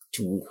thing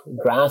to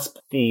grasp.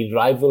 The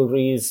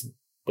rivalries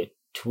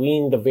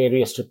between the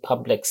various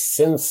republics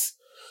since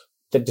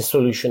the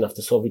dissolution of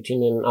the Soviet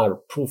Union are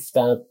proof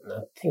that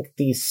I think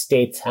these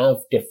states have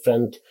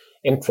different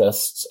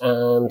interests,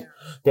 and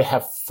they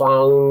have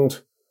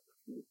found,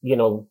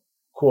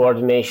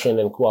 coordination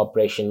and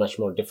cooperation much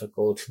more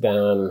difficult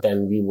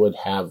than we would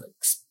have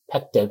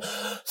expected.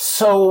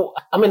 So,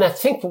 I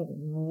think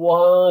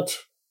what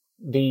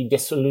the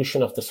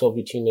dissolution of the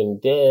Soviet Union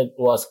did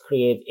was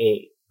create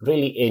a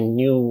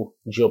new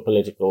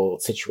geopolitical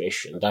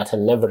situation that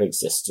had never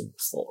existed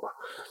before.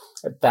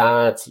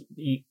 That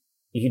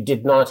you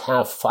did not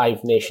have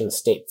 5 nation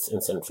states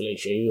in Central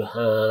Asia.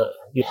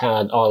 You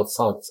had all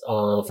sorts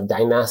of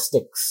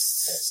dynastic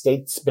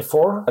states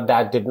before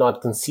that did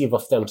not conceive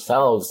of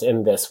themselves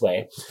in this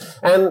way.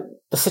 And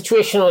the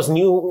situation was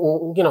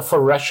new,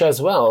 for Russia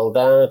as well,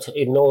 that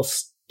no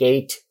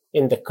state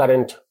in the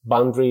current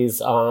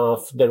boundaries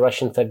of the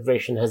Russian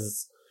Federation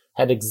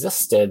had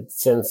existed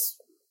since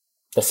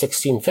the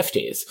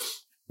 1650s,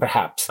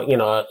 perhaps,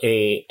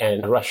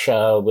 and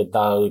Russia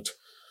without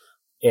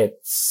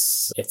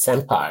its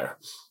empire,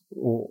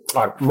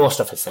 or most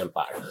of its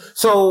empire.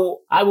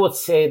 So I would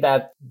say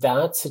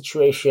that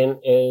situation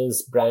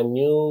is brand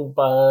new,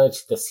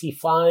 but the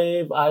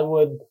C5, I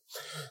would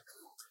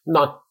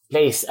not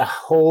place a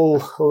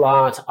whole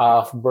lot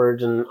of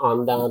burden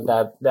on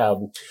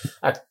that.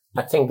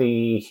 I think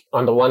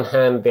on the one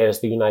hand,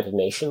 there's the United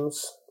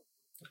Nations,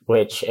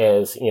 which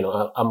is,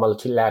 a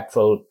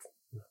multilateral,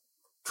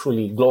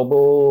 truly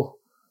global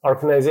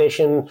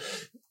organization.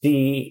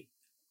 The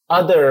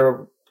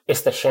other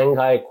is the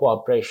Shanghai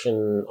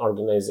Cooperation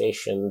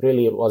Organization.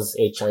 Really, it was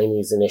a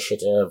Chinese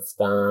initiative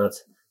that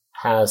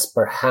has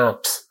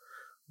perhaps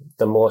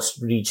the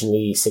most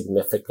regionally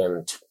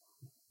significant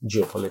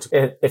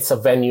geopolitical. It's a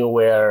venue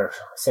where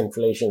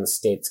Central Asian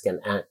states can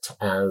act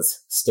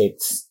as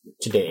states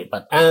today,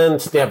 and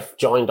they have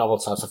joined all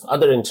sorts of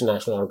other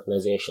international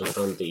organizations,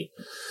 from the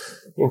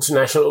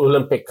International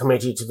Olympic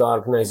Committee to the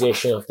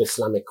Organization of the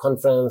Islamic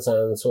Conference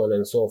and so on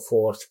and so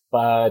forth.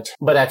 But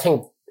I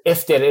think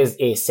if there is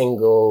a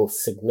single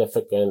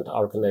significant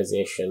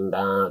organization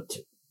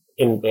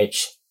in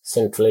which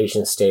Central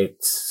Asian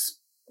states,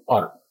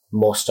 or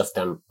most of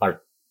them,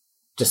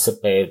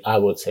 participate, I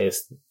would say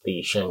is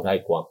the Shanghai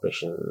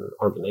Cooperation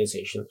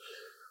Organization.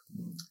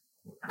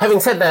 Having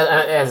said that,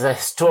 as a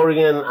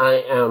historian,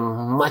 I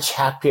am much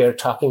happier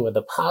talking with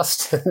the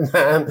past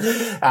than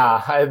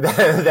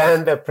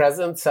the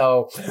present.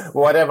 So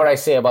whatever I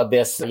say about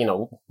this,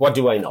 what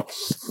do I know?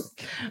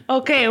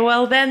 Okay,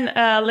 well then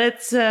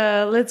let's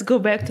go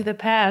back to the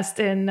past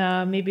and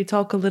maybe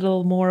talk a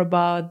little more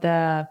about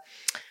the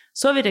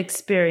Soviet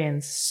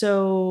experience.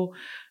 So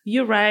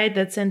you write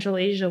that Central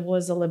Asia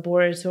was a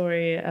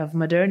laboratory of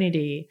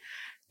modernity,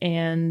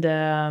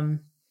 and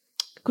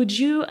could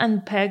you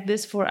unpack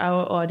this for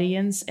our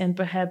audience and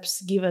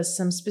perhaps give us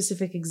some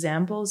specific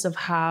examples of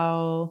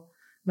how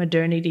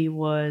modernity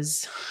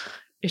was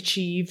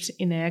achieved,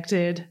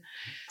 enacted?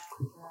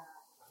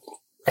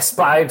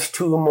 Aspired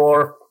to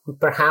more,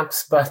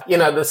 perhaps, but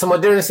so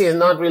modernity is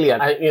not really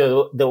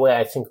the way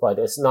I think about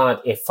it. It's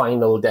not a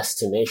final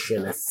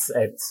destination. It's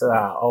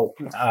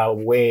a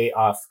way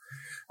of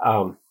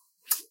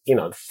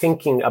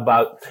thinking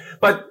about.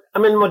 But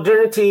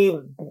modernity,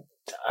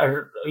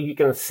 you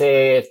can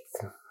say it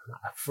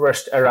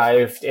first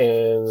arrived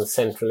in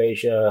Central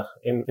Asia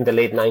in the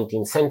late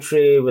 19th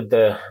century with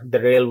the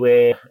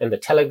railway and the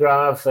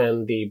telegraph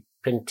and the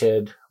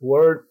printed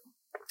word.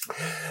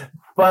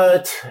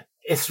 But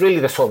it's really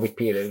the Soviet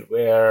period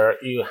where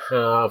you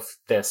have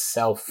this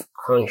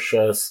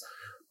self-conscious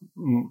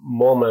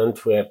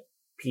moment where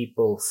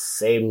people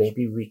say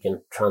maybe we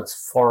can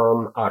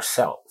transform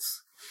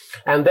ourselves.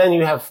 And then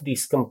you have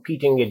these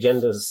competing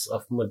agendas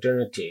of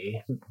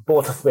modernity,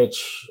 both of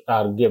which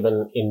are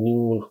given a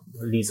new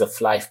lease of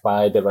life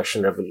by the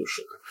Russian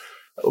Revolution,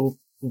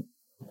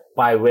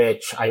 by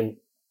which I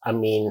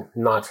mean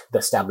not the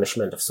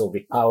establishment of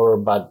Soviet power,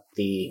 but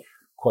the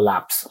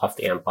collapse of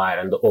the empire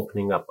and the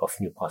opening up of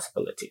new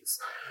possibilities.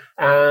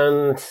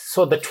 And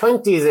so the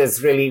 20s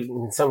is really,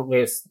 in some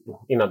ways,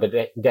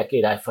 the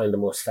decade I find the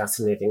most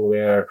fascinating,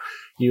 where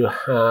you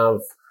have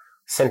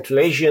Central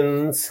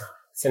Asian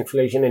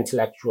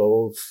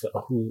intellectuals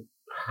who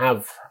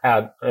have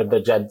had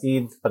the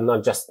Jadid, but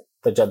not just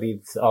the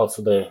Jadid,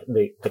 also the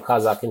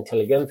Kazakh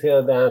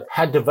intelligentsia that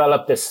had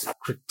developed this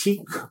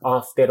critique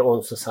of their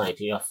own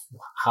society, of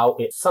how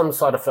it's some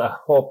sort of a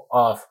hope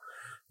of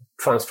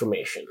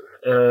transformation.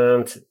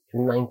 And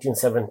in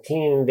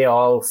 1917, they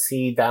all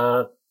see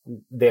that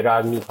there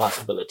are new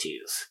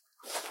possibilities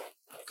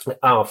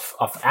of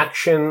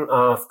action,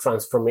 of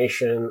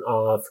transformation,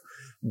 of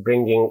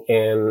bringing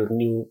in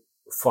new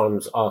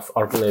forms of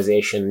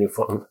organization, new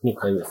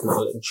kinds of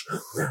knowledge.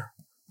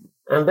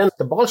 And then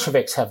the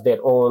Bolsheviks have their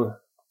own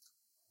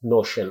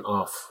notion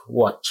of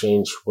what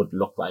change would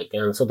look like.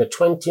 And so the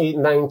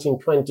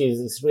 1920s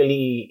is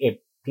really a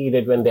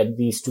period when there are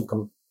these two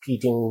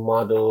competing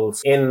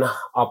models in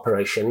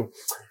operation.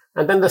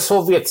 And then the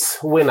Soviets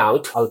win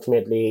out.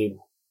 Ultimately,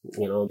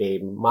 they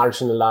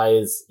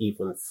marginalize,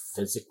 even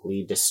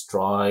physically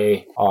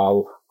destroy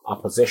all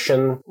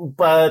opposition.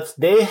 But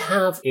they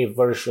have a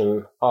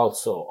version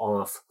also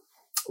of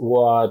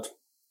what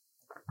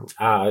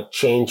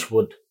change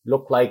would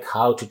look like,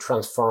 how to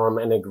transform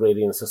an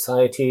agrarian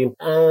society.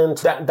 And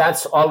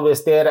that's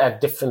always there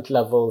at different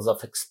levels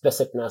of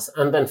explicitness.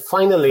 And then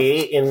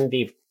finally, in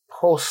the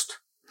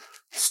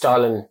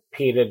post-Stalin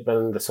period,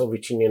 when the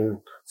Soviet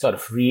Union sort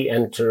of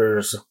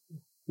re-enters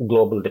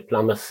global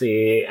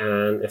diplomacy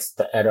and it's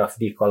the era of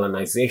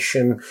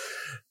decolonization,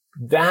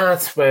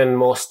 that's when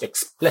most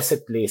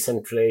explicitly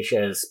Central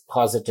Asia is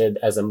posited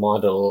as a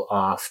model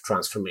of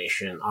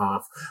transformation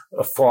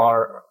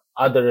for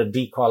other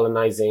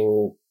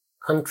decolonizing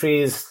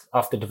countries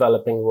of the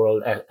developing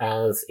world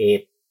as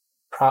a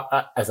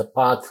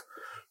path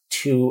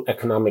to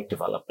economic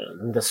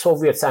development. And the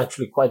Soviets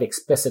actually quite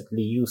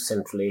explicitly used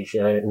Central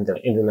Asia in the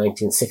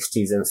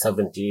 1960s and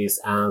 70s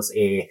as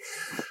a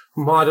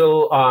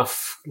model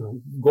of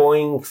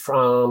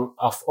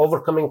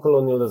overcoming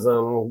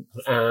colonialism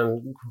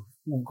and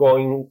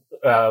going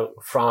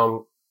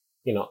from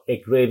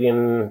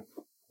agrarian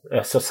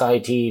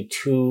society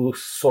to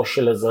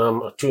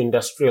socialism, to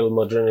industrial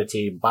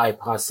modernity,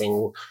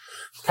 bypassing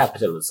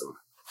capitalism.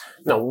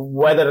 Now,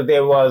 whether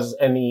there was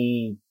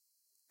any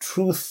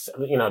truth,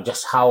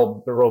 just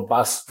how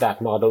robust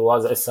that model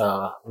was, is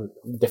a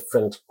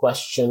different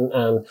question.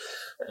 And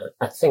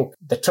I think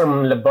the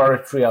term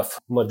laboratory of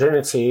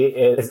modernity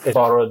is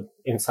borrowed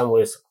in some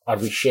ways, or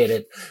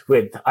reshaded,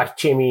 with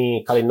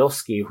Artemy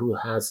Kalinovsky, who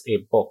has a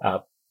book,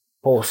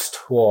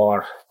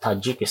 Post-War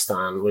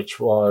Tajikistan, which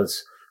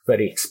was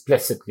very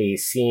explicitly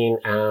seen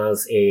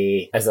as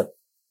a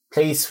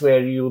place where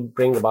you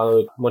bring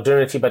about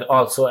modernity, but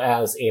also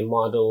as a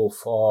model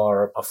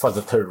for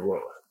the third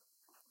world.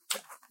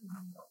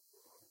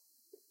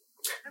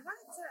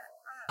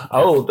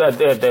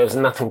 There's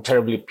nothing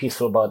terribly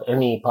peaceful about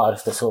any part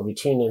of the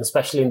Soviet Union,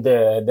 especially in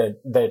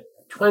the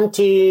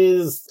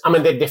 20s. I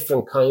mean, there are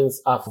different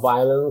kinds of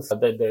violence.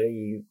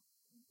 The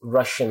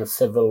Russian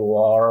Civil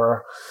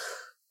War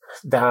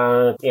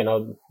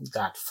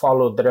that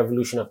followed the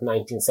revolution of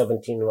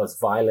 1917 was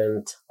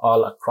violent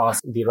all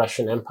across the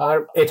Russian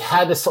Empire. It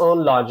had its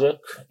own logic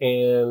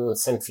in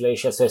Central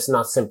Asia, so it's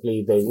not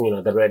simply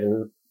the red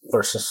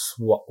versus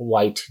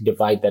white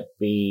divide that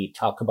we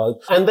talk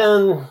about. And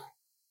then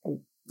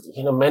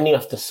many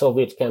of the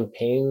Soviet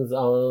campaigns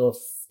of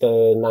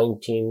the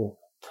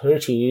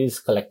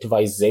 1930s,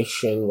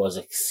 collectivization was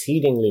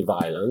exceedingly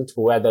violent,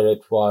 whether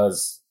it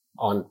was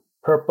on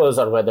purpose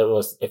or whether it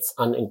was its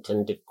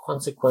unintended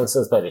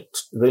consequences, but it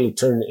really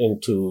turned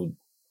into,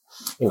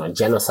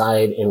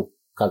 genocide in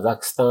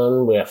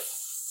Kazakhstan, where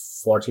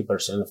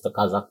 40% of the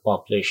Kazakh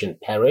population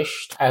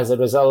perished as a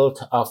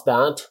result of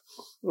that.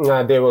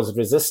 There was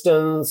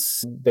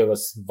resistance, there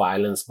was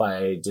violence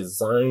by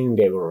design,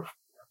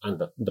 and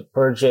the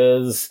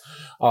purges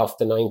of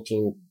the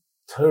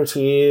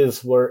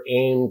 1930s were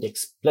aimed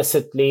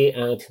explicitly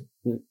at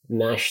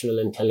national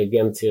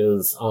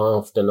intelligentsias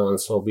of the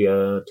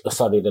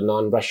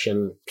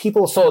non-Russian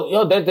people.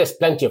 So, there's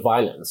plenty of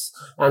violence.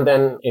 And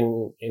then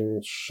in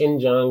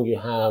Xinjiang, you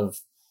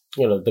have,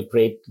 the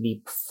Great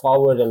Leap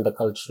Forward and the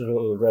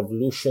Cultural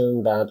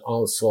Revolution that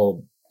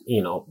also,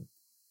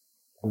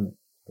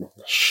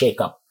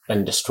 shake up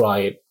and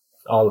destroy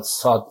all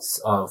sorts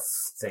of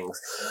things.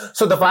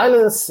 So the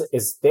violence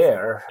is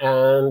there,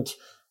 and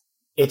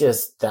it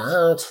is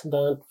that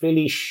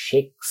really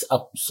shakes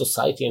up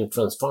society and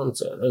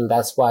transforms it. And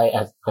that's why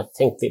I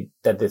think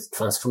that the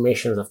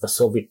transformations of the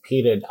Soviet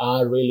period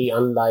are really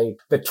unlike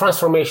the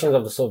transformations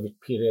of the Soviet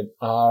period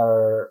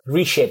are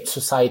reshaped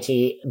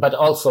society, but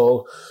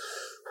also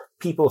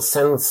people's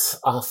sense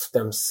of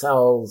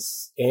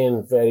themselves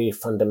in very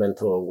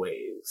fundamental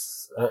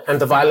ways. And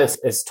the violence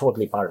is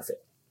totally part of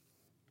it.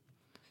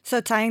 So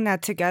tying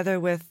that together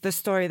with the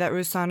story that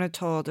Rusana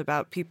told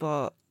about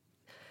people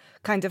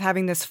kind of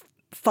having this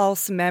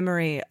false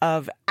memory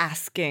of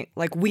asking,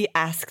 like we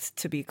asked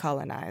to be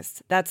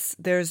colonized.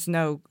 There's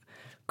no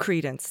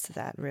credence to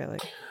that, really.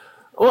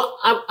 Well,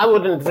 I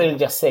wouldn't really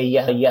just say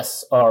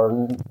yes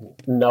or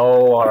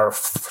no or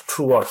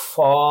true or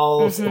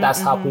false.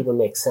 That's how people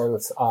make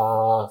sense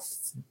of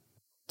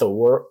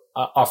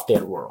of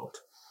their world.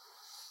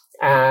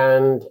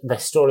 And the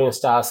historian's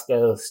task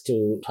is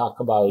to talk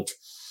about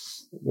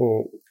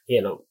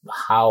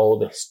how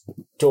the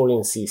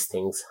historian sees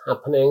things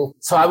happening.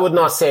 So I would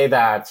not say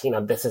that,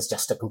 this is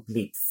just a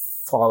complete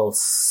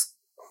false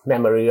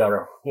memory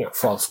or,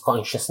 false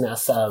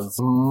consciousness, as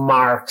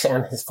Marx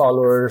and his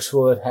followers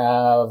would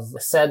have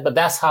said, but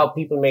that's how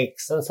people make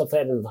sense of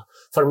it. And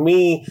for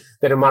me,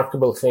 the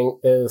remarkable thing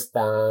is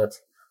that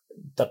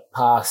the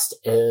past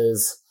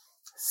is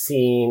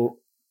seen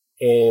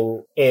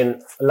in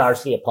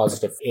largely a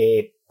positive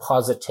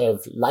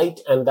light.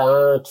 And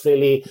that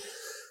really,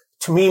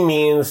 to me,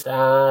 means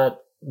that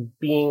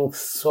being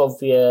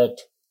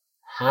Soviet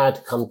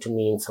had come to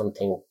mean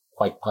something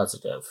quite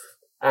positive.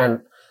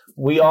 And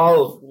we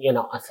all,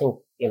 I think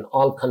in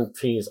all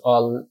countries,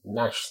 all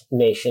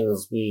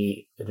nations,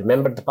 we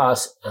remember the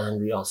past and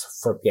we also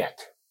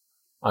forget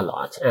a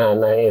lot.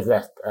 And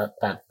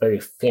that very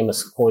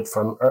famous quote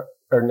from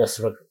Ernest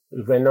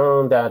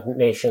Renan, that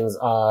nations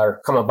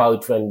come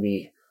about when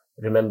we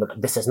remember.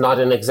 This is not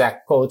an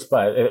exact quote,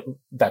 but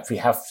that we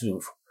have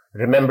to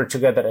remember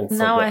together and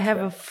now I forget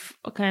have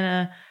a kind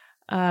of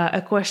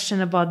a question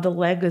about the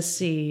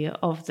legacy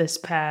of this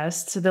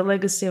past, the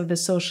legacy of the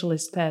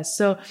socialist past.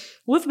 So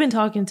we've been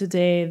talking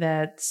today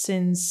that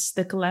since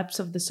the collapse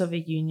of the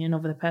Soviet Union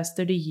over the past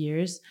 30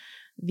 years,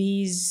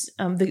 these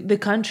the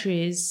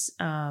countries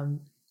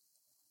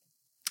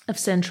of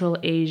Central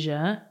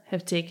Asia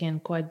have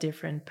taken quite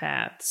different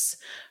paths,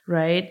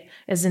 right,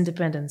 as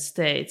independent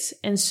states.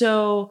 And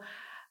so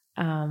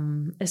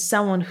as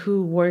someone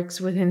who works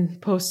within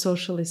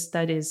post-socialist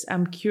studies,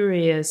 I'm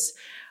curious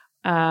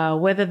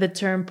whether the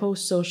term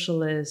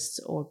post-socialist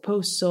or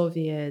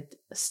post-Soviet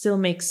still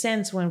makes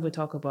sense when we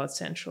talk about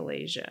Central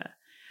Asia,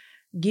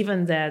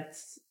 given that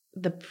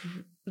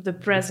the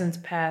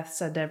present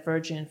paths are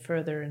diverging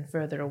further and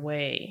further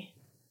away.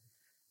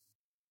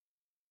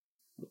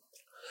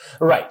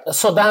 Right.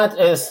 So that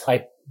is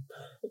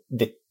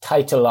the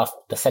title of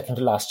the second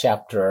to last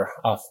chapter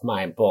of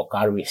my book,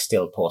 Are We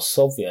Still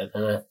Post-Soviet?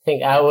 And I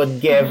think I would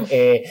give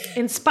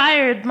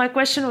Inspired. My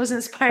question was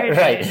inspired.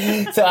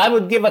 Right. So I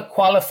would give a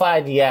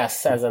qualified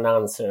yes as an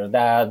answer,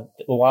 that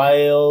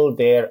while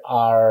the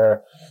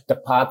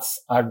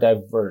paths are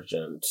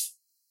divergent,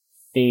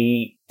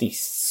 the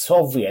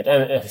Soviet,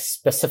 and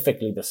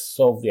specifically the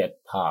Soviet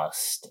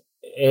past,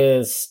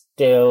 has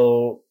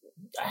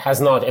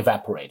not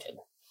evaporated.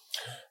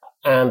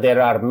 And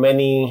there are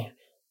many.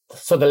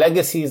 So the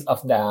legacies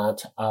of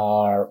that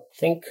are, I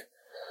think,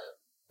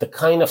 the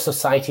kind of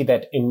society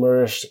that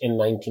emerged in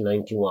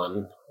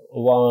 1991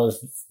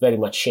 was very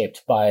much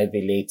shaped by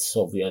the late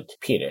Soviet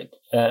period.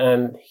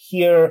 And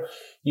here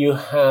you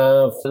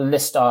have a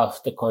list of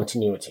the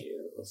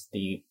continuities.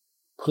 The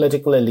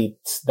political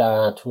elites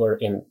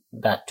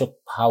that took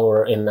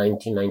power in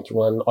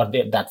 1991, or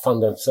that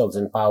found themselves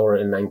in power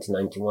in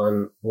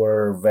 1991,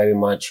 were very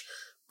much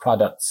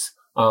products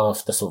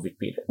of the Soviet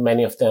period.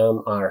 Many of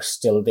them are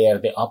still there.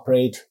 They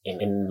operate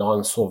in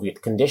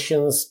non-Soviet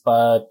conditions,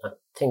 but I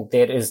think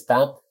there is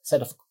that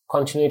set of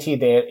continuity.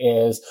 There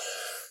is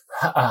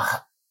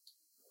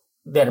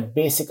there are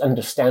basic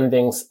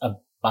understandings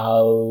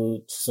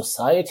about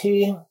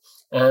society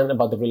and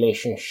about the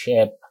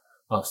relationship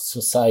of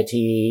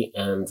society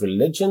and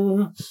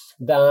religion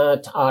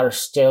that are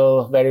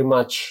still very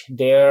much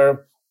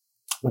there.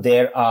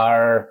 There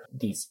are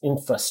these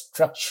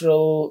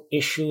infrastructural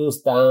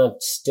issues that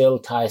still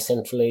tie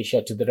Central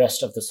Asia to the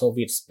rest of the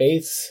Soviet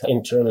space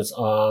in terms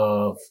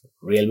of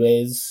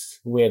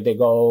railways, where they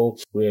go,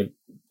 where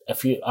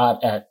if you are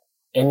at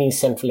any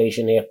Central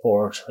Asian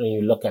airport and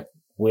you look at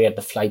where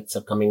the flights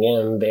are coming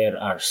in, there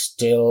are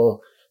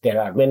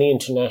many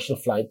international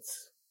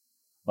flights,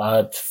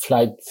 but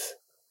flights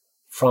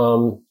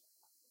from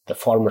the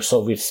former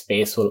Soviet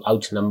space will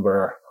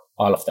outnumber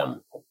all of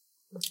them.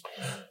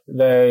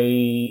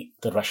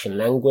 The Russian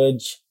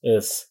language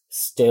is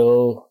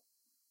still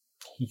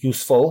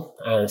useful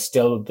and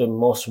still the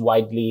most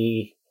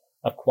widely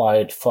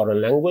acquired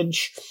foreign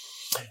language.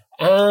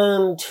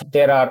 And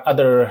there are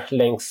other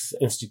links,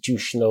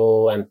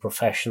 institutional and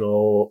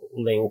professional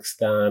links,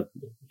 that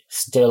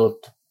still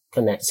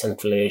connect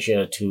Central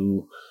Asia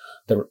to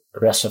the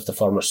rest of the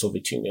former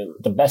Soviet Union.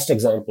 The best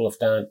example of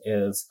that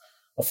is,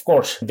 of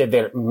course,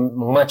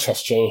 much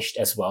has changed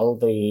as well.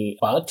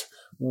 But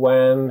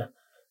when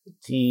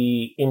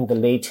in the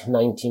late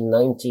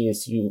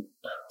 1990s, you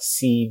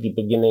see the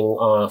beginning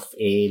of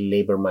a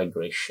labor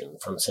migration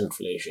from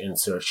Central Asia in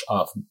search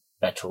of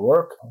better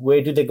work.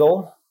 Where do they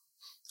go?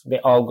 They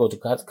all go to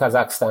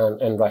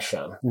Kazakhstan and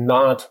Russia,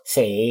 not,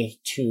 say,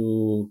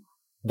 to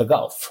the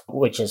Gulf,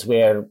 which is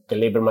where the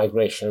labor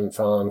migration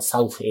from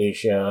South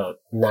Asia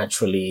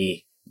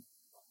naturally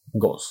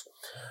goes.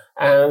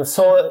 And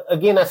so,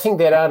 again, I think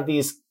there are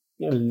these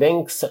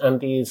links, and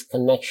these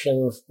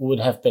connections would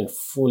have been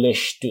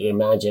foolish to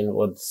imagine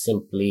would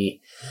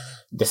simply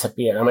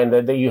disappear. I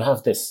mean, you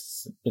have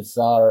this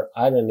bizarre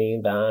irony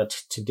that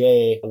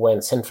today,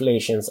 when Central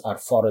Asians are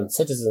foreign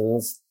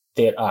citizens,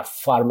 there are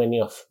far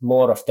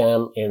more of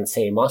them in,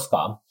 say,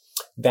 Moscow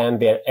than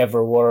there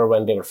ever were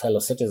when they were fellow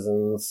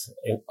citizens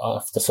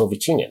of the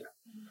Soviet Union.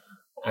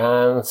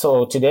 And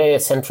so today,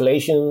 Central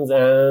Asians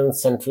and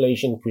Central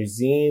Asian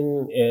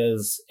cuisine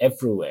is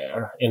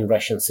everywhere in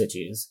Russian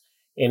cities,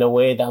 in a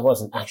way that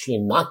wasn't actually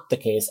not the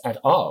case at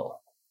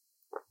all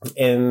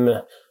in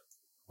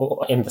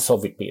the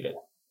Soviet period.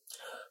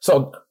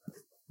 So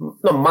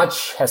not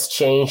much has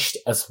changed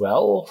as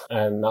well.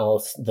 And now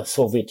the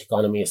Soviet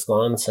economy is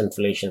gone.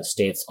 Central Asian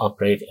states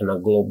operate in a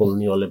global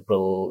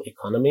neoliberal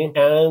economy,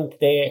 and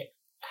they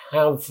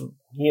have,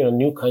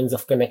 new kinds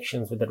of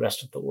connections with the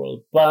rest of the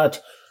world.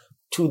 But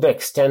to the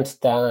extent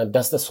that,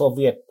 does the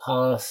Soviet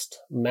past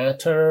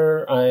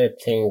matter? I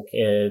think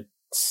it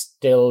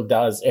still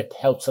does. It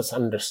helps us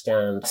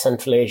understand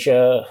Central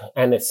Asia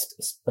and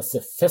its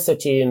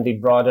specificity in the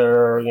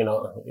broader,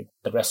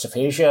 the rest of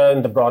Asia,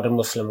 in the broader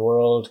Muslim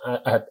world.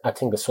 I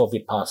think the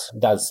Soviet past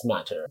does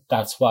matter.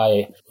 That's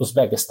why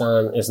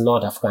Uzbekistan is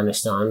not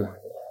Afghanistan.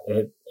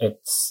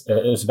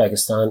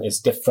 Uzbekistan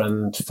is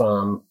different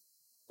from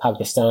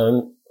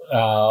Pakistan,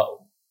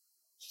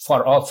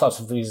 for all sorts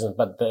of reasons,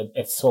 but the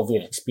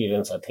Soviet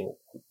experience, I think,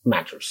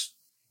 matters.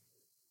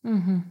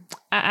 Mm-hmm.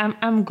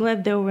 I'm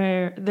glad they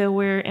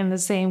were in the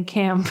same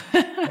camp.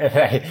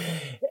 Right.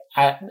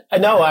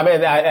 No, I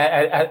mean,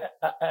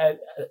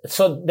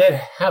 so there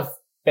have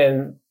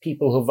been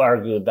people who've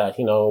argued that,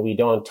 we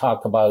don't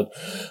talk about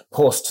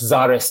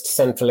post-Tsarist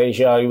Central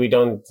Asia, we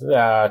don't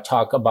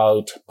talk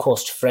about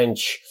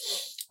post-French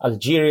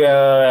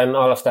Algeria and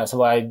all of that. So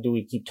why do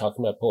we keep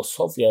talking about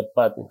post-Soviet?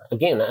 But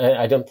again,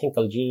 I don't think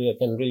Algeria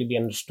can really be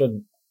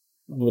understood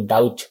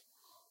without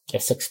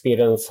its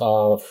experience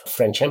of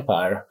French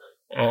Empire.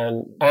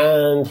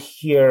 And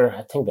here,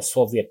 I think the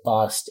Soviet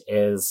past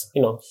is,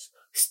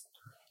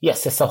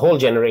 yes, it's a whole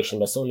generation,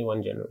 but it's only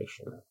one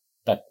generation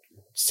that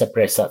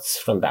separates us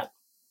from that.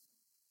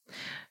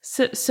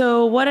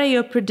 So what are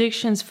your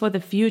predictions for the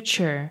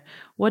future?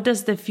 What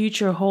does the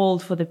future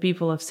hold for the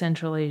people of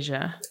Central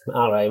Asia?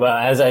 All right. Well,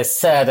 as I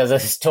said, as a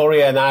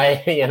historian,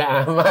 but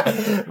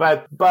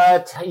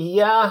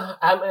yeah,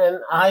 I mean,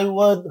 I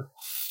would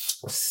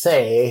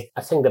say,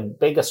 I think the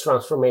biggest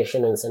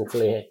transformation in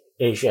Central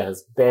Asia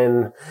has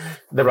been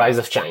the rise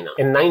of China.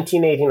 In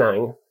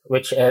 1989,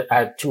 which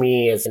to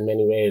me is in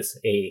many ways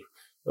a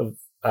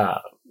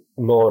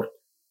more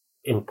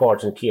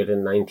important year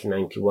than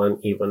 1991,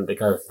 even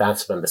because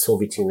that's when the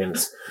Soviet Union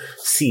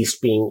ceased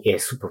being a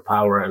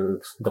superpower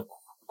and the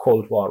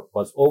Cold War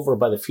was over.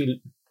 But if you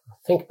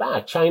think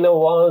back, China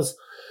was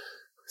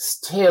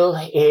still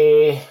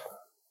a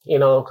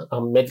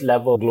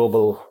mid-level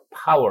global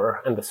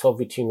power, and the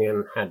Soviet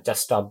Union had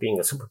just stopped being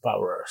a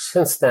superpower.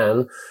 Since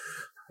then,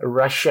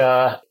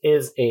 Russia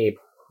is a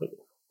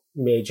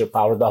major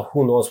power, though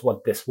who knows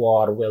what this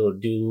war will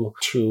do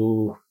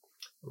to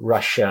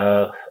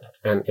Russia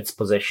and its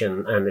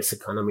position and its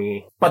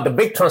economy. But the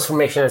big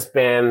transformation has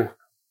been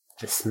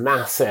this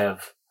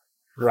massive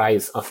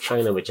rise of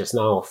China, which is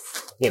now,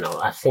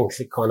 I think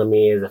the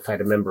economy is, if I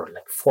remember,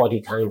 like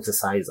 40 times the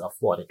size of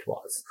what it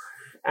was.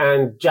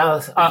 And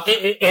just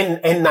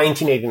in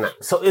 1989.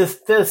 So it's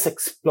this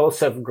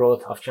explosive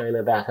growth of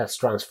China that has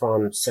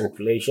transformed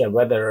Central Asia,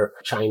 whether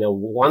China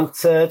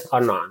wants it or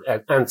not.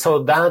 And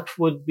so that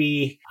would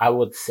be, I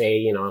would say,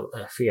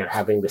 if we are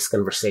having this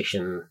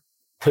conversation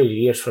 30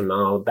 years from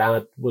now,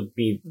 that would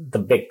be the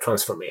big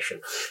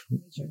transformation.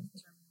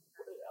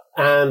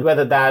 And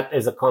whether that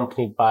is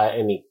accompanied by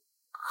any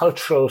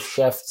cultural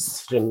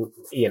shifts,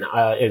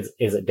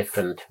 is a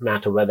different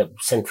matter. Whether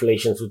Central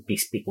Asians would be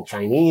speaking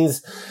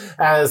Chinese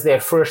as their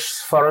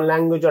first foreign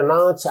language or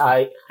not.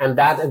 And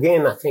that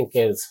again, I think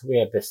is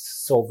where this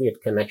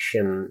Soviet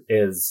connection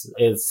is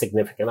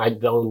significant.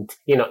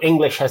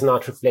 English has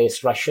not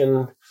replaced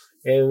Russian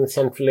in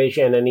Central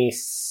Asia in any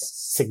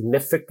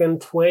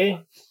significant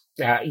way.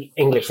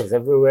 English is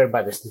everywhere,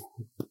 but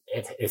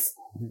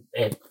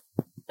it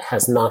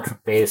has not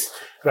replaced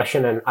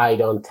Russian, and I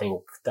don't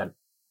think that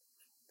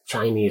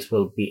Chinese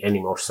will be any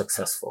more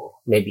successful,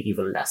 maybe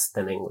even less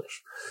than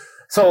English.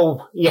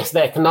 So yes,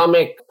 the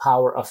economic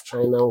power of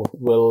China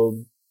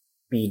will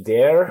be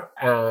there,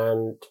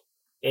 and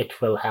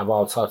it will have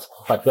all sorts,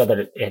 but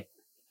whether it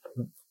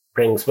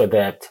brings with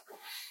it,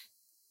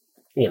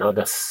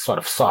 the sort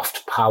of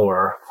soft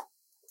power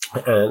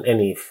and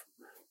any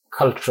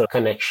cultural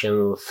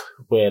connections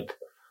with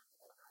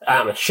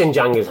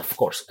Xinjiang is, of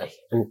course, an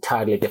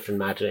entirely different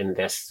matter in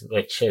this,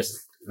 which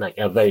is like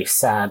a very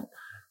sad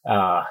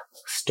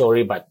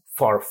story. But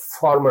for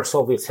former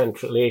Soviet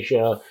Central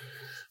Asia,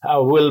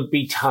 will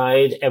be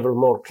tied ever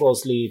more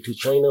closely to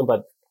China.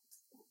 But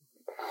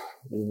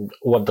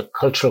what the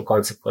cultural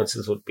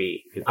consequences would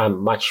be,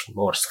 I'm much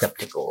more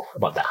skeptical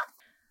about that.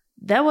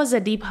 That was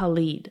Adib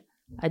Khalid.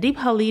 Adib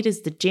Khalid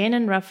is the Jane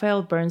and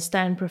Raphael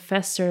Bernstein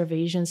Professor of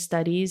Asian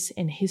Studies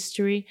and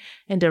History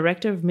and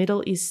Director of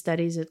Middle East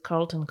Studies at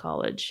Carleton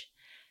College.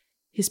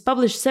 He's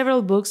published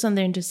several books on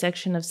the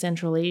intersection of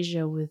Central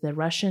Asia with the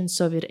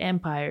Russian-Soviet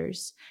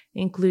empires,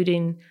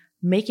 including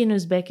Making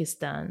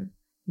Uzbekistan,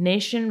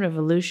 Nation,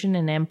 Revolution,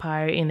 and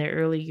Empire in the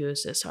Early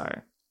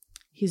USSR.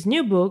 His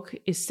new book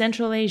is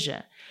Central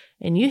Asia,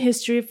 A New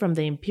History from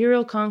the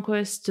Imperial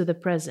Conquest to the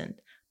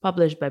Present,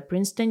 published by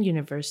Princeton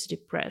University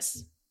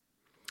Press.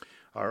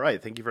 All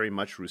right, thank you very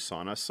much,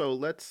 Rusana. So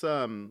let's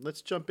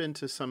jump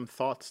into some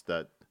thoughts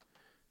that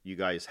you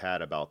guys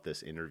had about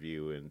this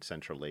interview in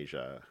Central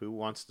Asia. Who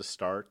wants to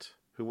start?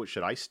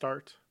 Should I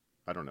start?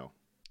 I don't know.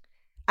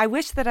 I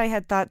wish that I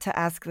had thought to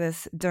ask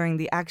this during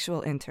the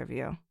actual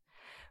interview,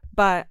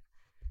 but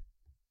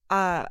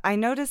I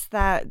noticed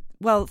that,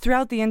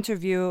 throughout the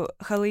interview,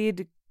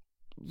 Khalid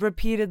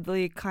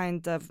repeatedly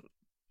kind of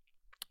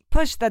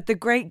pushed that the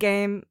Great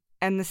Game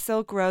and the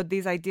Silk Road,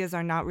 these ideas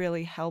are not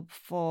really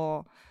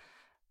helpful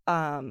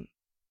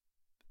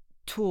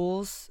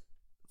tools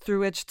through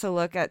which to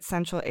look at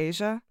Central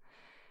Asia.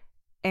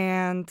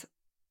 And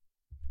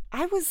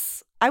I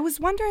was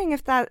wondering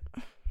if that,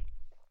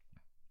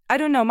 I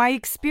don't know, my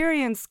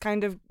experience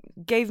kind of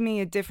gave me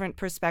a different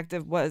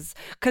perspective, was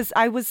because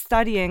I was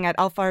studying at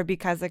Al-Farabi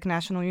Kazakh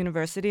National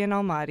University in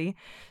Almaty.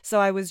 So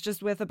I was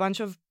just with a bunch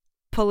of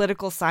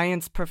political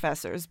science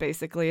professors,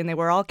 basically, and they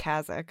were all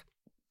Kazakh.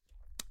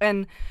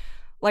 And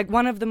like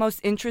one of the most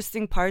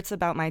interesting parts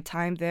about my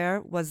time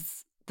there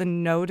was the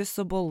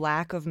noticeable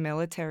lack of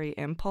military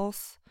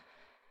impulse.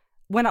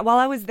 While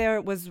I was there,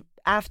 it was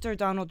after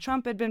Donald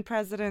Trump had been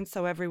president,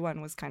 so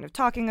everyone was kind of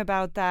talking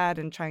about that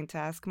and trying to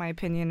ask my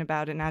opinion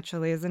about it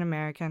naturally as an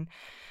American.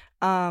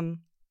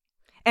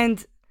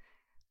 And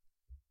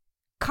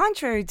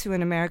contrary to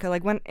in America,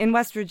 like when in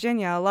West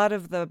Virginia, a lot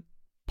of the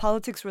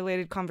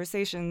politics-related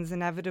conversations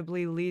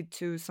inevitably lead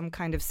to some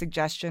kind of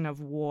suggestion of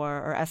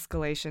war or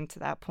escalation to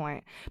that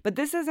point. But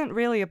this isn't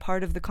really a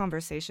part of the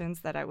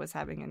conversations that I was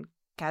having in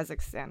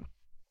Kazakhstan.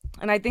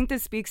 And I think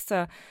this speaks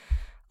to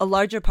a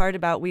larger part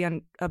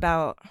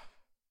about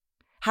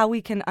how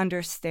we can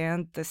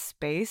understand the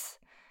space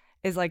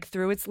is like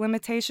through its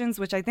limitations,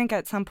 which I think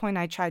at some point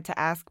I tried to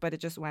ask, but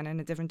it just went in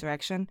a different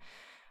direction.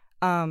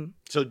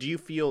 So do you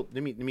feel,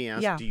 let me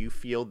ask, Yeah. do you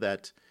feel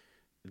that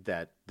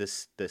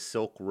the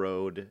Silk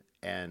Road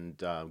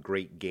and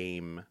Great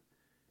Game,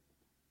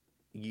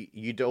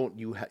 you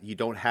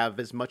don't have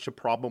as much a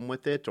problem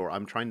with it? Or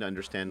I'm trying to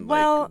understand,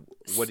 Well,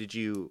 like, what did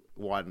you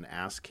want to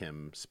ask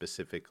him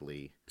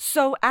specifically?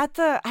 So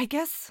I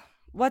guess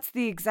what's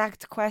the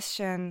exact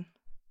question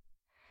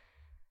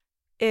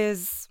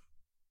is,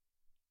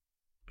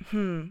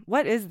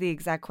 what is the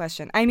exact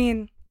question? I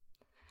mean,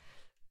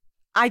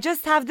 I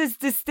just have this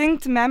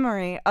distinct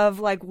memory of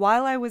like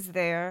while I was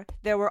there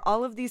were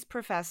all of these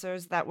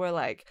professors that were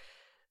like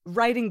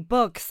writing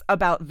books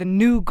about the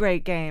new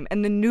Great Game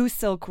and the new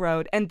Silk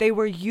Road, and they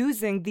were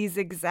using these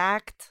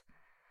exact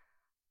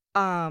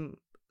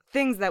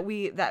things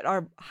that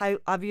are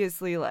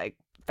obviously like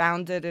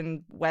founded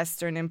in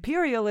Western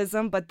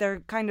imperialism, but they're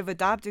kind of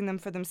adopting them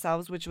for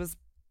themselves, which was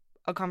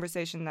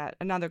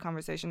another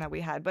conversation that we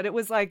had. But it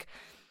was like,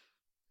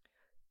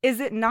 is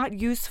it not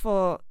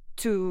useful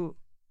to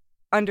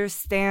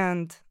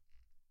understand?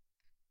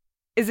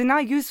 Is it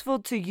not useful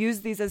to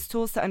use these as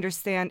tools to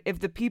understand if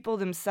the people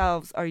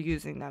themselves are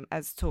using them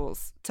as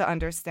tools to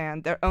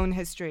understand their own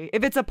history,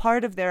 if it's a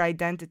part of their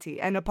identity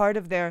and a part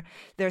of their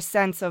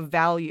sense of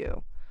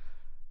value?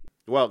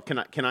 Well, can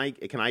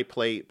I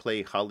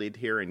play Khalid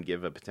here and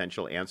give a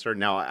potential answer?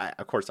 Now,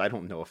 of course, I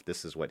don't know if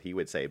this is what he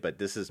would say, but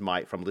this is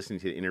from listening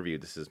to the interview,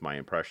 this is my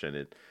impression.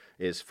 It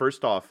is,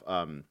 first off,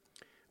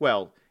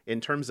 well, in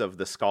terms of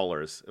the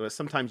scholars,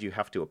 sometimes you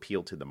have to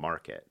appeal to the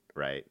market,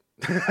 right?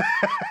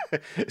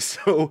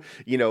 So,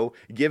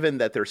 given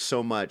that there's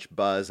so much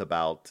buzz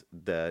about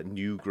the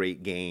new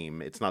Great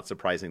Game, it's not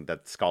surprising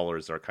that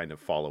scholars are kind of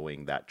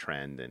following that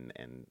trend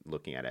and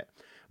looking at it.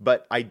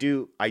 But I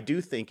do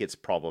think it's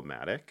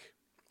problematic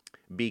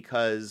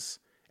because,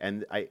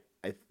 and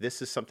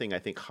this is something I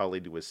think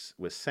Khalid was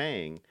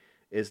saying,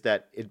 is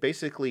that it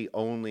basically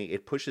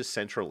it pushes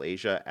Central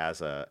Asia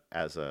as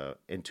a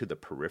into the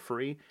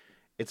periphery.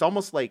 It's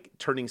almost like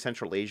turning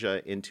Central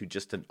Asia into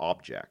just an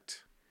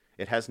object.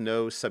 It has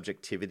no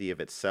subjectivity of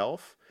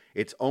itself.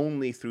 It's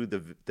only through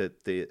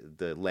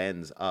the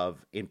lens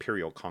of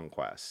imperial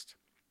conquest.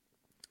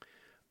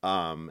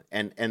 And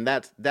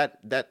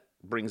that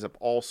brings up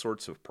all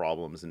sorts of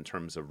problems in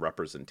terms of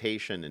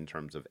representation, in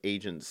terms of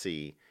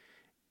agency,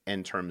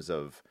 in terms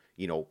of,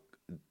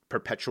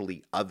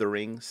 perpetually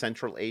othering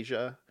Central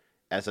Asia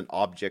as an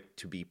object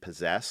to be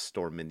possessed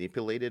or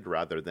manipulated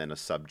rather than a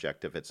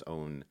subject of its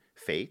own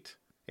fate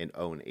and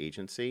own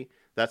agency.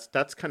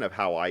 That's kind of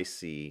how I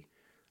see,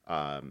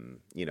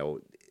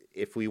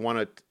 if we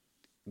want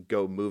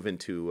to move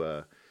into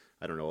a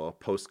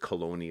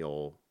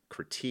post-colonial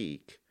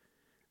critique,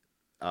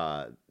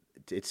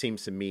 it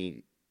seems to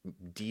me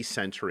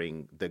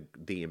decentering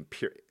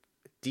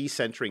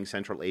decentering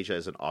Central Asia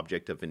as an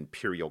object of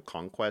imperial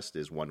conquest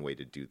is one way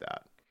to do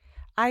that.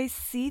 I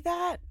see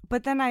that,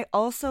 but then I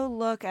also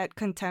look at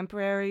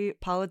contemporary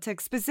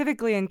politics,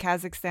 specifically in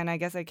Kazakhstan. I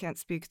guess I can't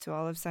speak to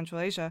all of Central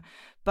Asia,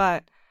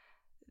 but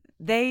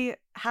they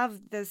have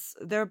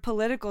their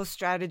political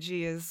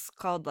strategy is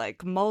called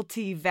like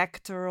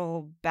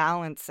multi-vectoral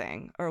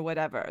balancing or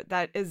whatever.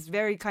 That is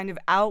very kind of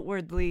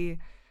outwardly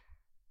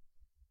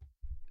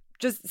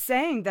just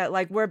saying that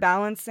like we're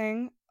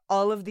balancing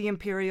all of the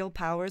imperial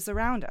powers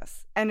around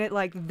us. And it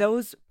like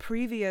those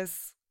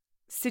previous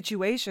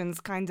situations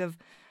kind of,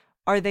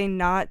 are they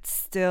not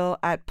still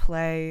at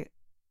play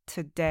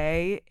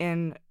today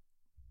in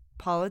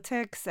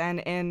politics and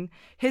in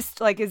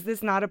history? Like, is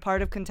this not a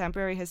part of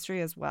contemporary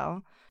history as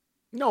well?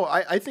 No,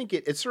 I think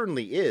it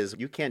certainly is.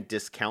 You can't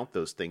discount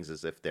those things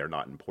as if they're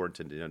not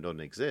important and don't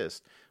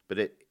exist.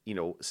 But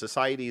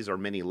societies are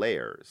many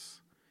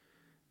layers.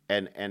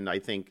 And I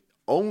think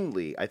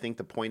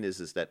the point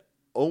is that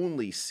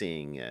only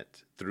seeing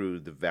it through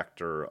the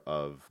vector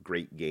of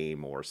Great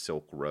Game or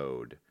Silk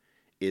Road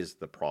is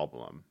the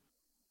problem.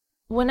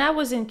 When I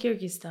was in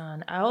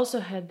Kyrgyzstan, I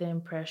also had the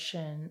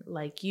impression,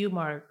 like you,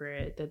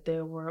 Margaret, that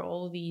there were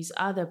all these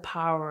other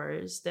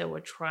powers that were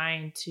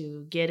trying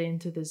to get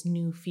into this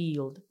new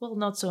field. Well,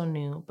 not so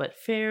new, but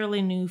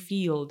fairly new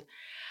field.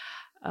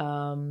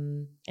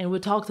 And we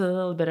talked a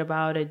little bit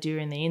about it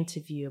during the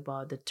interview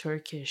about the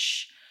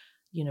Turkish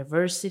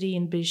university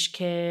in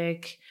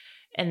Bishkek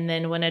And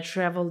then when I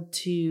traveled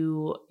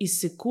to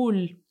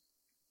Isyk-Kul,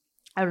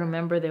 I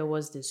remember there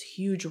was this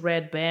huge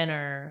red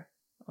banner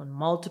on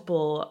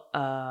multiple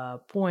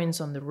points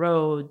on the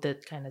road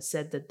that kind of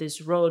said that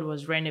this road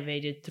was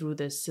renovated through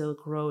the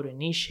Silk Road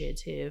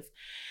Initiative.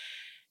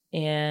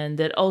 And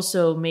that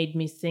also made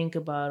me think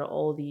about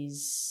all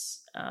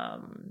these,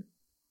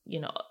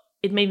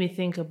 it made me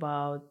think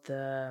about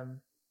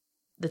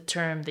the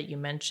term that you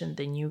mentioned,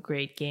 the New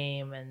Great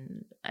Game.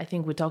 And I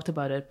think we talked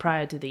about it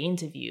prior to the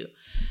interview.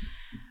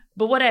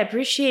 But what I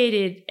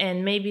appreciated,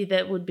 and maybe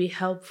that would be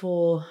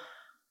helpful,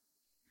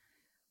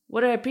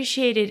 what I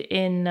appreciated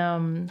in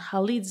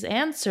Khalid's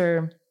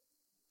answer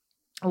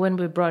when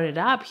we brought it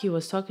up, he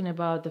was talking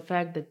about the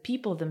fact that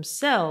people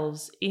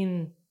themselves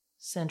in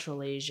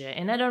Central Asia,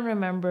 and I don't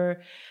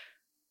remember,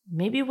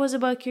 maybe it was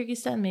about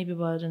Kyrgyzstan, maybe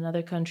about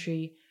another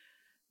country,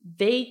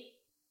 they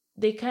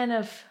kind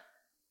of,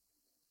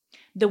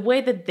 the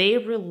way that they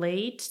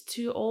relate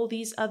to all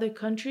these other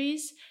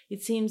countries,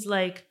 it seems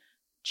like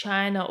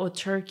China or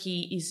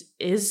Turkey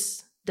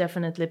is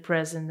definitely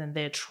present and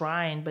they're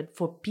trying, but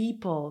for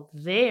people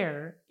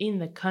there in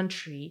the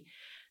country,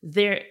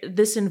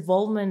 this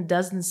involvement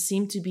doesn't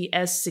seem to be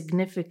as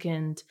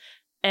significant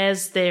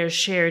as their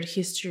shared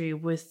history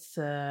with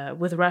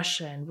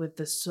Russia and with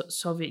the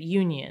Soviet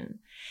Union.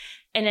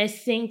 And I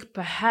think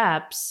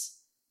perhaps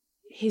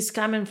he's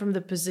coming from the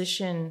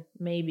position,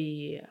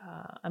 maybe,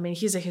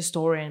 he's a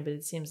historian, but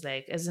it seems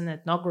like as an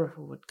ethnographer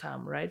would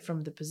come, right,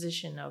 from the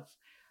position of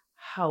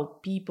how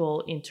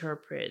people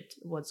interpret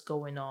what's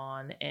going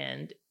on.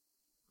 And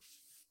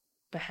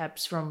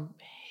perhaps from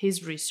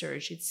his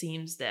research, it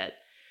seems that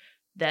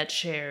that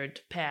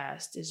shared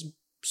past is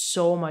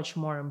so much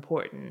more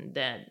important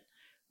than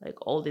like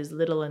all these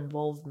little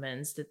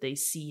involvements that they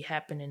see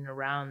happening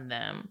around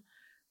them.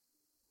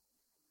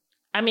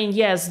 I mean,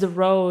 yes, the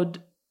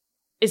road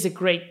is a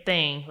great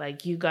thing.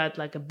 Like you got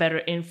like a better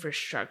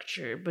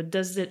infrastructure, but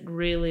does it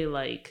really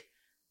like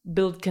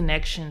build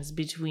connections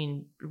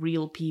between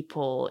real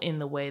people in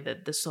the way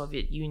that the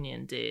Soviet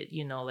Union did,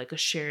 like a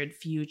shared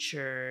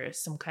future,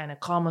 some kind of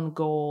common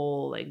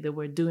goal, like they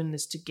were doing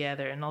this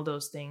together and all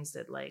those things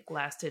that like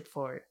lasted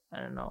for,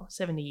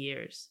 70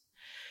 years.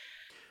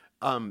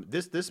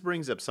 This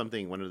brings up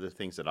something, one of the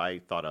things that I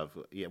thought of.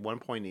 At one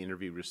point in the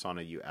interview,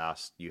 Rusana,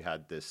 you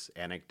had this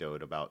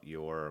anecdote about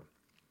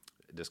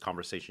this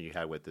conversation you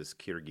had with this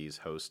Kyrgyz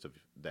host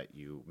that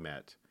you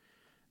met.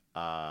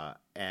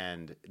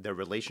 And the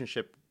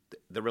relationship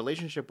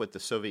with the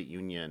Soviet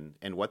Union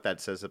and what that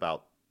says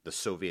about the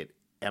Soviet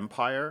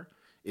Empire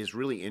is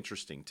really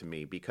interesting to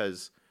me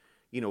because,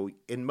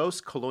 in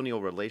most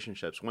colonial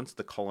relationships, once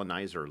the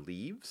colonizer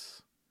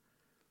leaves,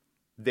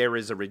 there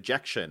is a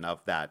rejection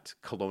of that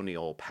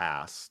colonial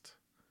past,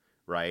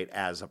 right,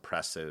 as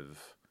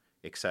oppressive,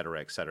 et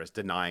cetera, as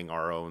denying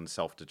our own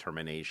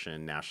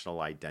self-determination, national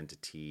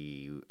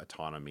identity,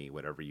 autonomy,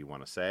 whatever you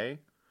want to say.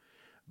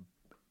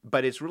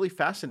 But it's really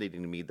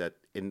fascinating to me that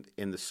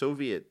in the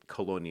Soviet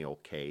colonial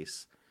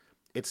case,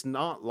 it's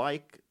not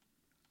like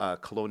a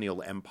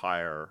colonial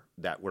empire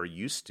that we're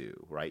used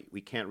to, right? We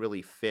can't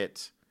really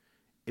fit.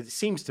 It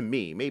seems to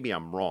me, maybe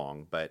I'm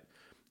wrong, but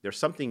there's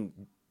something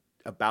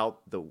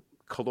about the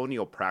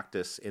colonial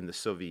practice in the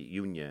Soviet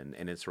Union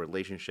and its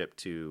relationship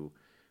to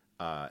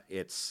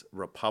its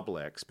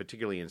republics,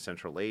 particularly in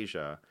Central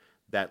Asia,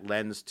 that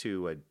lends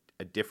to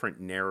a different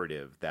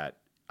narrative that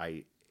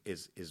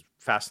is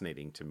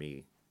fascinating to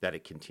me. That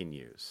it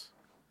continues.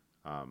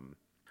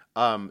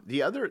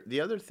 The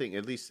other thing,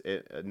 at least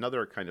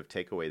another kind of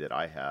takeaway that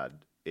I had,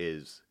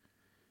 is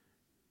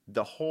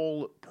the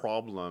whole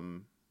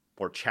problem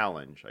or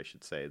challenge, I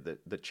should say,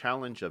 the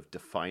challenge of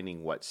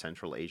defining what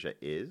Central Asia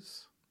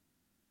is.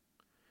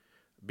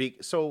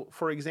 So,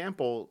 for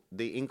example,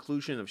 the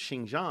inclusion of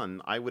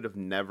Xinjiang, I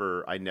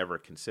never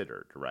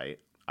considered, right?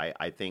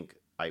 I think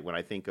when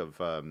I think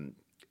of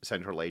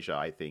Central Asia,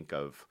 I think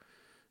of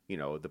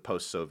the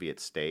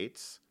post-Soviet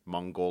states,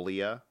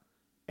 Mongolia,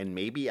 and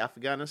maybe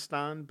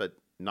Afghanistan, but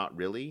not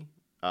really.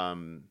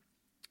 And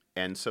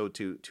so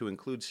to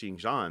include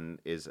Xinjiang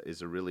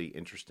is a really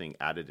interesting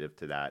additive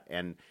to that.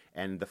 And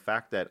the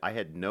fact that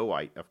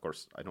of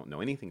course, I don't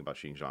know anything about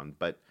Xinjiang,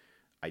 but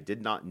I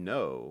did not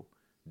know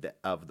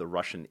of the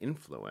Russian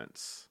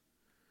influence.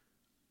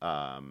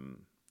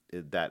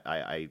 That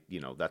I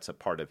that's a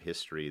part of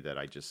history that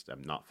I just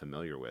am not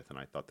familiar with, and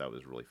I thought that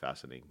was really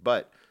fascinating.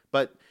 But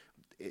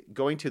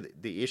going to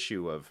the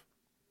issue of,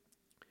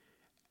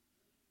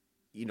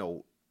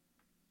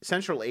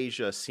 Central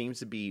Asia seems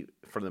to be,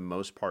 for the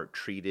most part,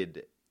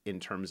 treated in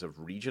terms of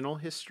regional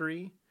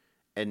history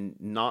and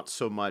not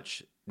so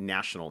much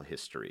national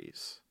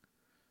histories,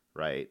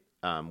 right?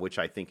 Which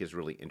I think is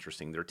really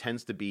interesting. There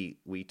tends to be,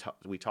 we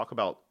talk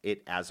about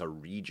it as a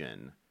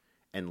region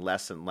and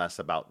less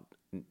about,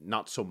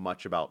 not so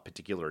much about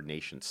particular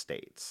nation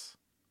states.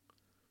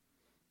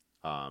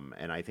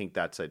 And I think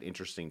that's an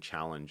interesting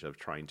challenge of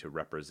trying to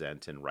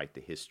represent and write the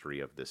history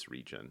of this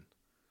region.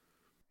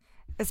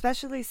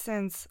 Especially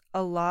since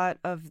a lot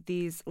of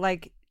these,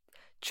 like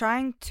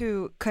trying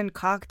to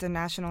concoct a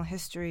national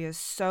history is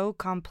so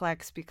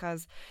complex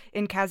because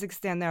in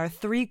Kazakhstan there are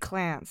 3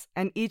 clans,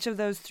 and each of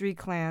those 3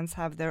 clans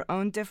have their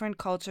own different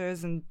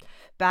cultures and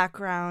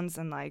backgrounds,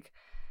 and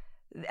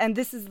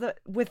this is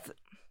with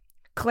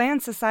clan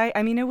society.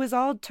 I mean, it was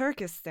all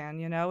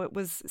Turkestan, it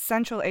was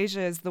Central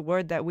Asia is the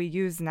word that we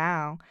use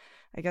now,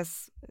 I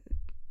guess,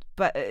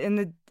 but in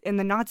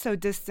the not so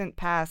distant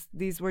past,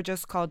 these were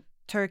just called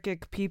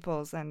Turkic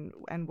peoples and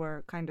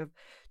were kind of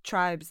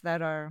tribes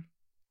that are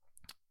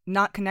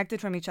not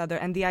connected from each other.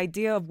 And the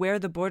idea of where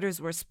the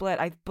borders were split,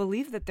 I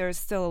believe that there's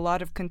still a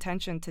lot of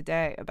contention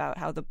today about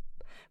how the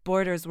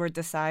borders were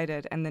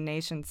decided and the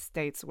nation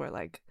states were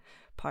like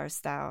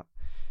parsed out.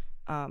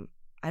 I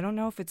don't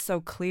know if it's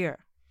so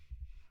clear.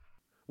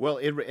 Well,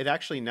 it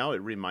actually, now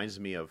it reminds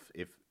me of,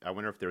 I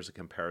wonder if there's a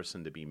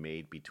comparison to be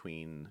made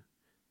between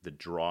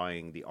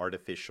the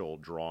artificial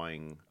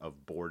drawing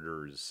of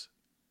borders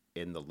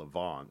in the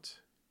Levant,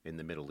 in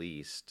the Middle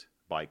East,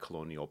 by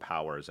colonial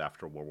powers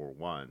after World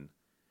War I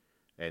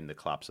and the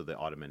collapse of the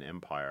Ottoman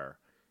Empire,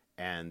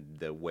 and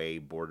the way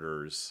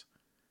borders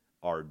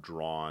are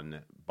drawn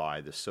by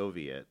the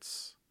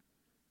Soviets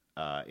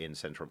in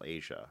Central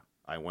Asia.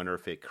 I wonder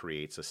if it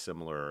creates a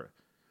similar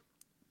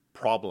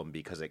problem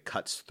because it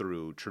cuts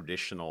through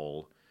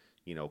traditional,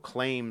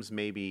 claims,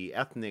 maybe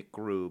ethnic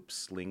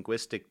groups,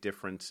 linguistic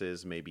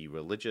differences, maybe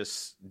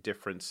religious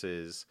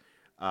differences,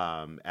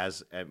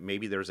 as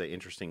maybe there's an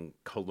interesting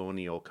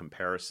colonial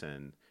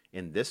comparison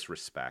in this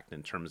respect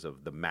in terms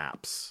of the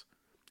maps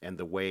and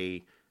the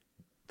way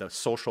the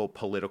social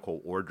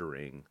political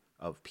ordering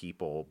of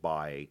people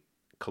by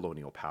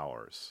colonial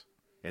powers.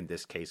 In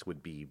this case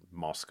would be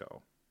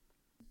Moscow.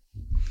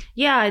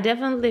 Yeah, I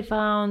definitely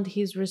found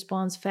his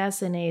response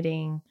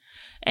fascinating.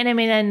 And I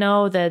mean, I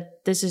know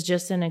that this is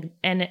just an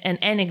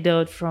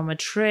anecdote from a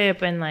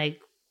trip, and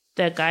like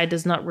that guy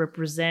does not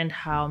represent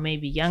how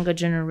maybe younger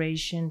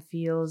generation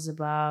feels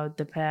about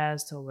the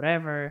past or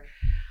whatever.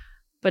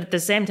 But at the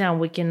same time,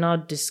 we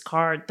cannot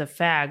discard the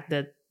fact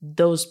that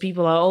those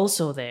people are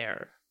also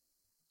there,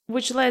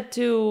 which led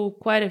to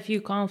quite a few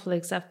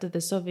conflicts after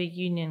the Soviet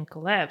Union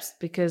collapsed,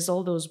 because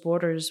all those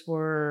borders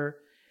were,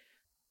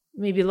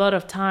 maybe a lot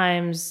of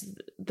times,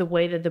 the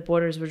way that the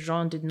borders were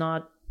drawn did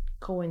not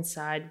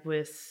coincide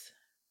with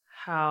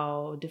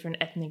how different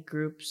ethnic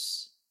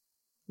groups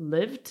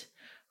lived,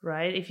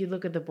 right? If you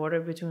look at the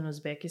border between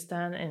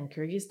Uzbekistan and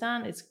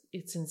Kyrgyzstan,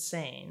 it's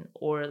insane.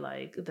 Or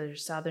like the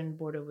southern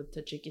border with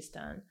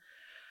Tajikistan.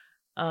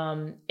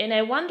 And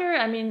I wonder,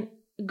 I mean,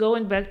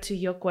 going back to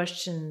your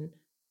question,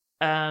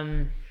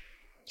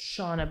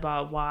 Sean,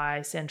 about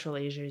why Central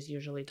Asia is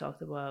usually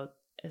talked about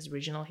as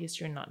regional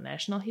history, not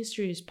national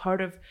history, is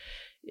part of,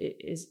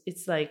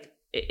 it's like,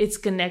 it's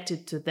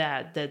connected to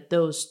that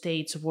those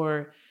states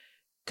were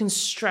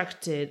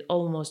constructed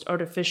almost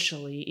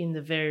artificially in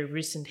the very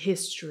recent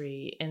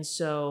history. And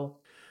so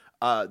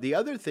the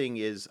other thing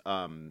is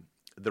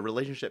the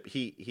relationship.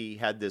 He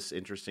had this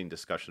interesting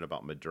discussion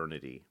about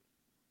modernity,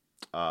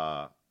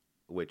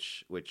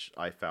 which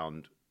I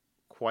found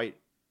quite,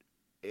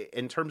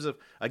 in terms of,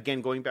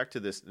 again, going back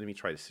to this, let me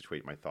try to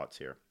situate my thoughts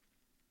here.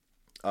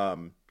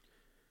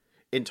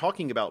 In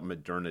talking about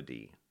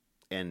modernity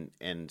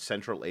and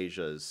Central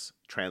Asia's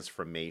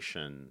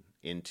transformation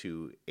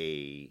into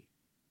a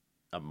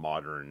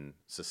modern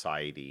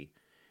society,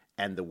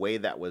 and the way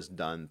that was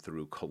done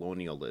through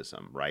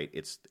colonialism, right?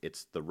 It's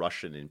the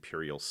Russian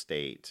imperial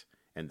state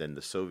and then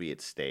the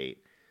Soviet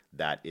state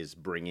that is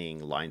bringing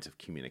lines of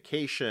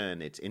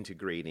communication. It's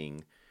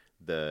integrating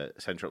the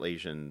Central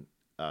Asian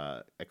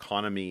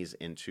economies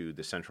into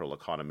the central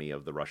economy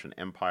of the Russian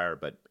Empire,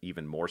 but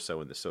even more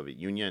so in the Soviet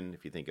Union,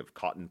 if you think of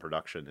cotton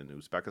production in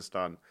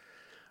Uzbekistan,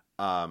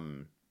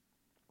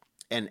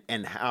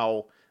 and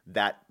how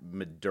that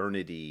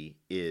modernity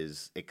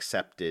is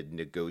accepted,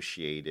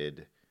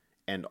 negotiated,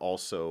 and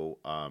also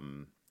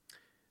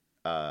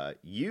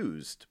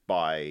used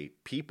by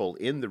people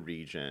in the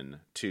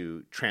region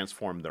to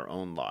transform their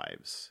own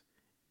lives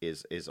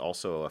is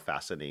also a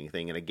fascinating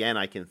thing. And again,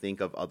 I can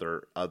think of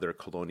other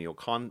colonial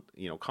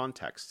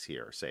contexts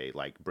here, say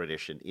like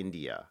British and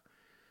India,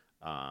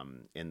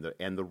 and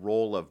the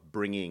role of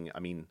bringing,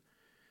 I mean,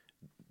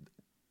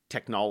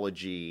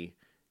 technology,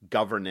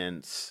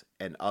 governance,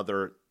 and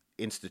other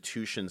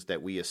institutions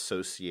that we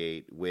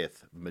associate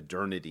with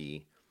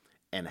modernity,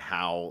 and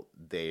how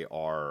they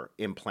are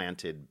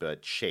implanted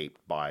but shaped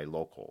by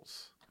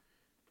locals,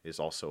 is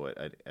also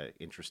an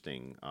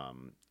interesting,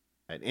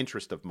 an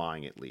interest of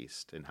mine, at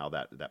least, in how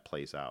that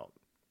plays out.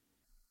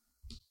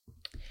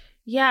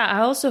 Yeah,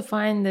 I also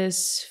find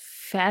this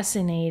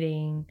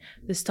fascinating,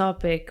 this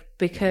topic,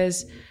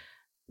 because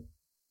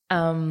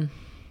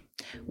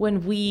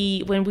when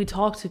we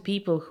talk to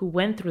people who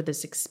went through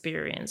this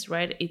experience,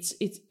 right,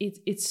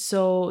 it's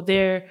so,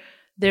 their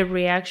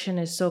reaction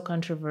is so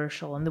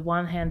controversial. On the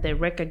one hand, they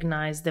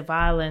recognize the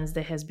violence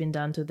that has been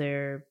done to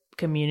their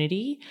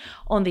community.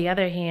 On the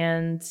other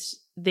hand,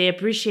 they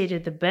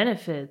appreciated the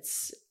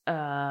benefits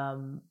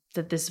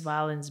that this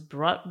violence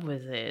brought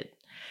with it.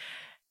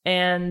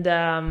 And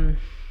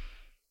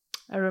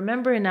I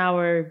remember in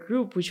our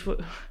group, which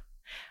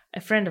a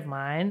friend of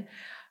mine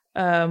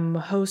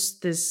hosts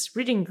this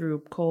reading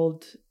group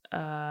called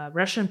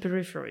Russian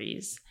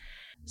Peripheries.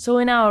 So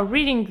in our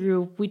reading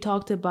group, we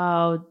talked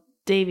about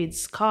David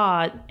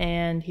Scott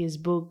and his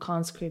book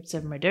Conscripts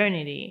of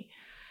Modernity.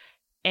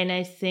 And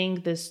I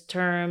think this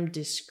term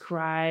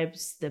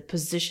describes the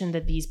position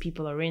that these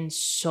people are in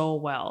so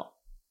well.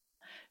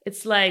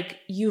 It's like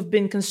you've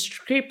been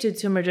conscripted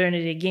to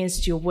modernity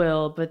against your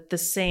will, but at the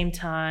same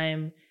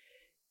time,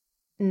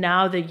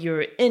 now that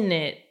you're in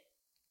it,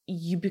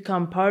 you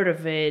become part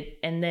of it,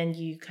 and then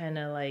you kind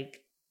of like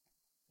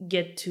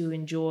get to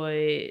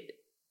enjoy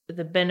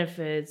the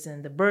benefits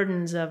and the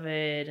burdens of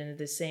it. And at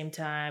the same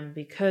time,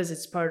 because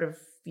it's part of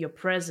your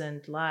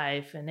present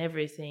life and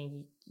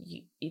everything,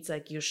 it's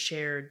like you're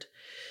shared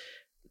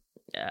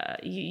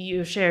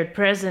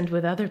present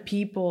with other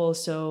people.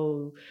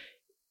 So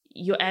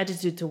your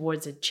attitude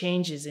towards it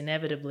changes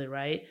inevitably,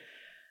 right?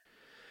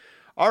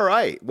 All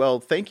right. Well,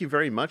 thank you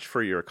very much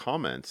for your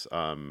comments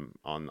on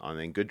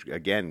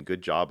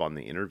good job on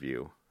the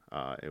interview.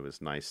 It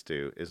was nice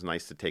to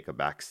take a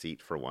back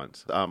seat for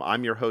once.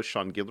 I'm your host,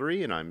 Sean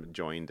Guillory, and I'm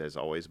joined, as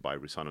always, by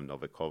Rusana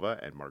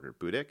Novikova and Margaret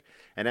Budik.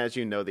 And as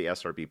you know, the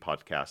SRB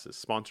podcast is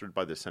sponsored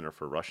by the Center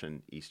for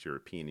Russian, East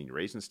European, and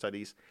Eurasian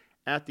Studies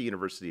at the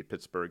University of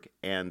Pittsburgh,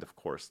 and, of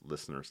course,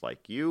 listeners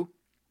like you.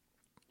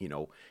 You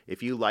know,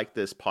 if you like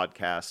this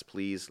podcast,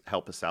 please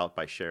help us out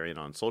by sharing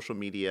on social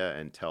media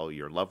and tell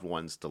your loved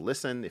ones to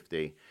listen if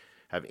they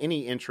have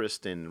any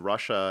interest in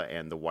Russia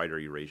and the wider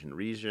Eurasian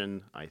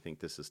region. I think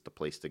this is the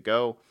place to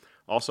go.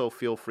 Also,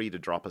 feel free to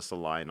drop us a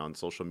line on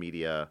social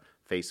media,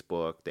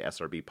 Facebook, the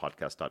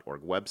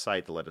srbpodcast.org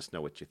website to let us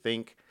know what you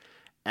think.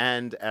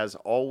 And as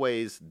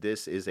always,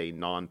 this is a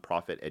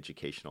nonprofit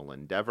educational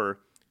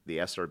endeavor. The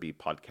SRB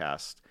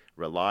podcast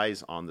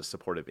relies on the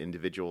support of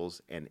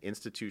individuals and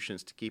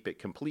institutions to keep it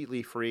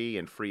completely free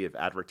and free of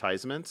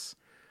advertisements.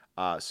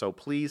 So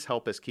please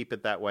help us keep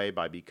it that way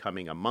by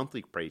becoming a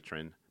monthly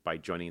patron by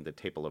joining the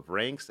table of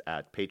ranks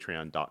at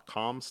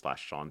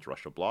patreon.com/Sean's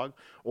Russia blog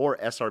or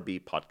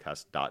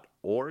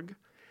srbpodcast.org.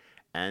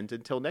 And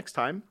until next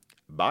time,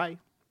 bye.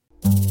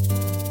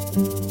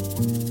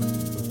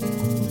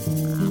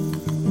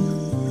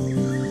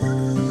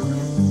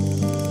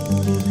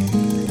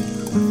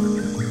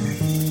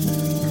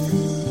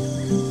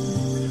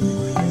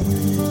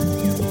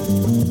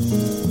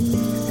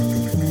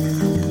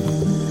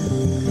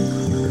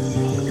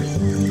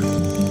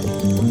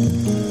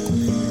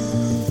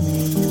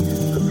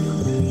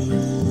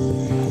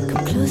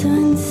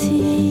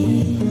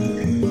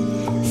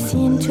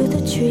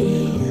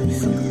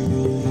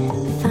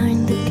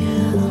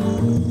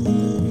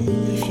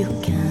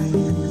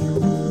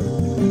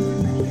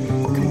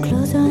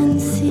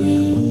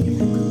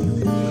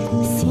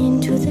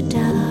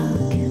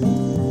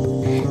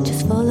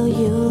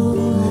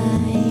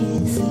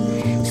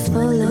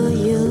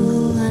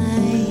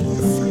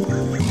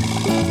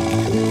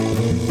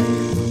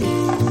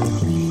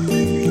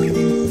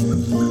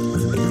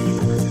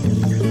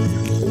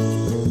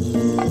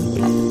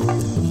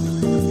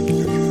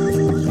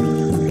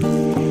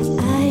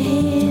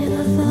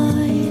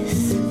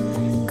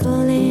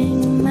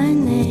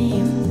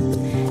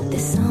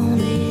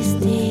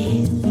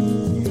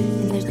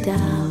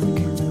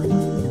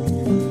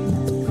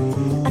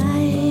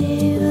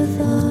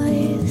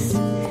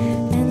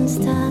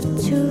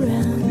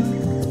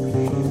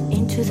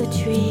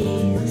 the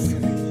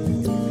trees.